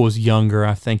 because school is younger.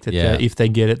 I think that if they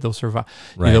get it, they'll survive.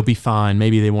 Right. They'll be fine.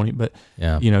 Maybe they won't, but,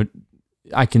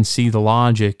 I can see the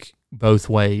logic both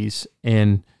ways.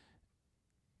 And,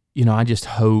 I just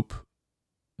hope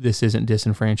this isn't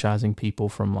disenfranchising people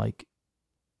from, like,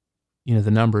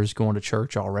 the numbers going to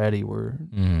church already were,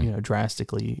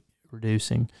 drastically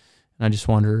reducing. And I just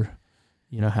wonder,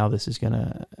 how this is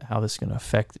gonna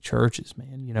affect the churches,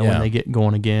 man. When they get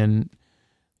going again.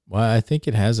 Well, I think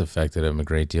it has affected them a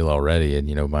great deal already. And,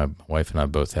 my wife and I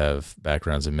both have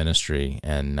backgrounds in ministry,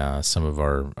 and some of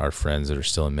our friends that are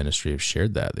still in ministry have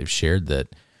shared that. They've shared that,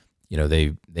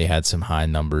 they had some high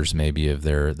numbers maybe of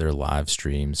their live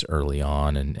streams early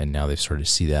on, and now they've started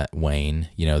to see that wane.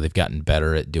 They've gotten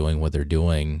better at doing what they're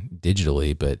doing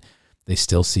digitally, but they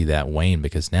still see that wane,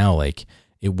 because now, like,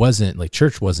 it wasn't like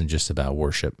church wasn't just about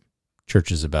worship. Church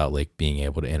is about, like, being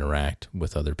able to interact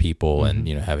with other people and,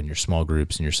 having your small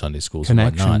groups and your Sunday schools and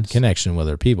whatnot, connection with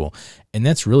other people. And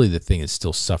that's really the thing that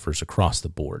still suffers across the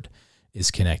board,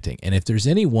 is connecting. And if there's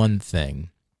any one thing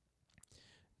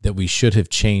that we should have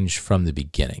changed from the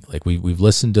beginning, like we've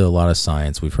listened to a lot of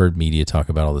science, we've heard media talk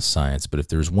about all the science, but if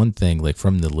there's one thing, like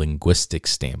from the linguistic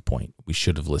standpoint, we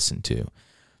should have listened to,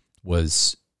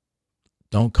 was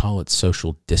don't call it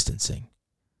social distancing.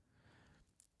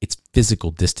 It's physical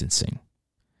distancing.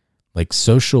 Like,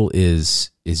 social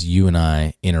is you and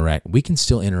I interact. We can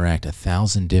still interact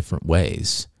 1,000 different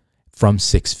ways from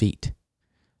 6 feet.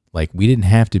 Like, we didn't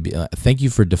have to be, thank you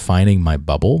for defining my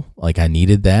bubble. Like, I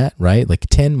needed that, right? Like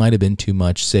 10 might have been too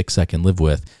much, 6 I can live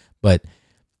with. But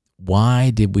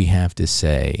why did we have to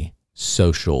say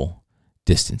social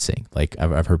distancing? Like,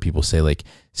 I've heard people say, like,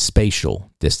 spatial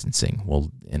distancing.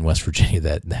 Well, in West Virginia,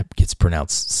 that gets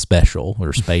pronounced special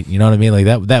or space. You know what I mean?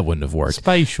 Like, that wouldn't have worked.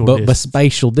 But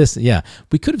spatial distance. Yeah.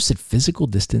 We could have said physical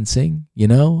distancing,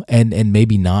 and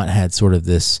maybe not had sort of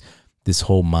this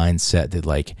whole mindset that,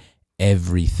 like,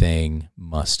 everything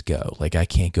must go. Like, I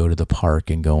can't go to the park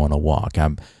and go on a walk.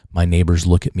 My neighbors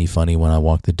look at me funny when I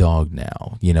walk the dog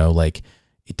now. Like,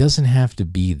 it doesn't have to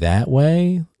be that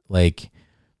way. Like,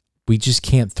 we just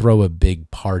can't throw a big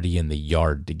party in the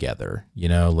yard together.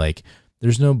 Like,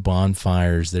 there's no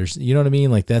bonfires. You know what I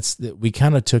mean? Like, we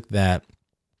kind of took that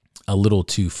a little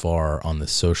too far on the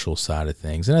social side of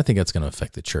things. And I think that's going to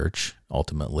affect the church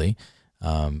ultimately.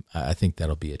 I think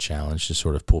that'll be a challenge to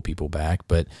sort of pull people back.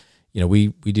 But we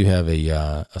do have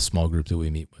a small group that we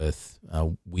meet with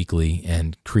weekly,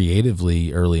 and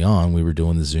creatively early on we were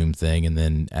doing the Zoom thing, and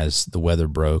then as the weather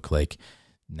broke, like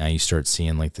now you start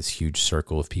seeing like this huge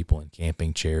circle of people in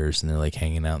camping chairs, and they're like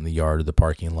hanging out in the yard or the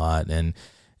parking lot, and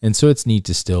so it's neat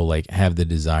to still like have the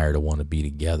desire to want to be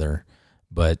together.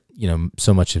 But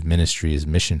so much of ministry is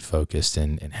mission focused,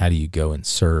 and how do you go and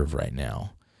serve right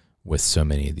now with so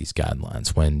many of these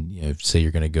guidelines? When say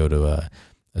you're going to go to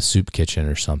a soup kitchen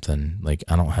or something, like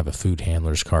I don't have a food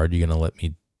handler's card. You're going to let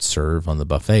me serve on the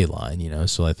buffet line,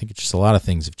 So I think it's just a lot of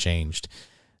things have changed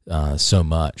so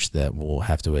much that we'll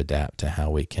have to adapt to how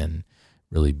we can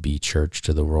really be church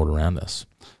to the world around us.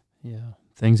 Yeah,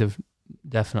 things have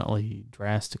definitely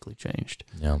drastically changed.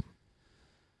 Yeah.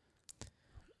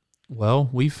 Well,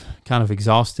 we've kind of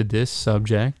exhausted this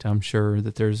subject. I'm sure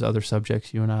that there's other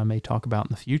subjects you and I may talk about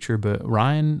in the future, but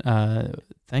Ryan,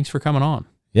 thanks for coming on.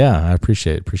 Yeah, I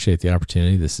appreciate the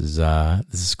opportunity. This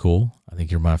is cool. I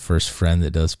think you're my first friend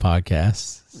that does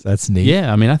podcasts. That's neat.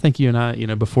 Yeah, I mean, I think you and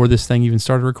I, before this thing even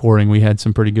started recording, we had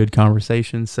some pretty good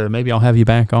conversations. So maybe I'll have you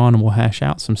back on and we'll hash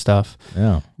out some stuff.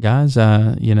 Yeah, guys.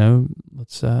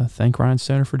 Let's thank Ryan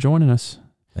Stoner for joining us.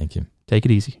 Thank you. Take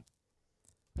it easy.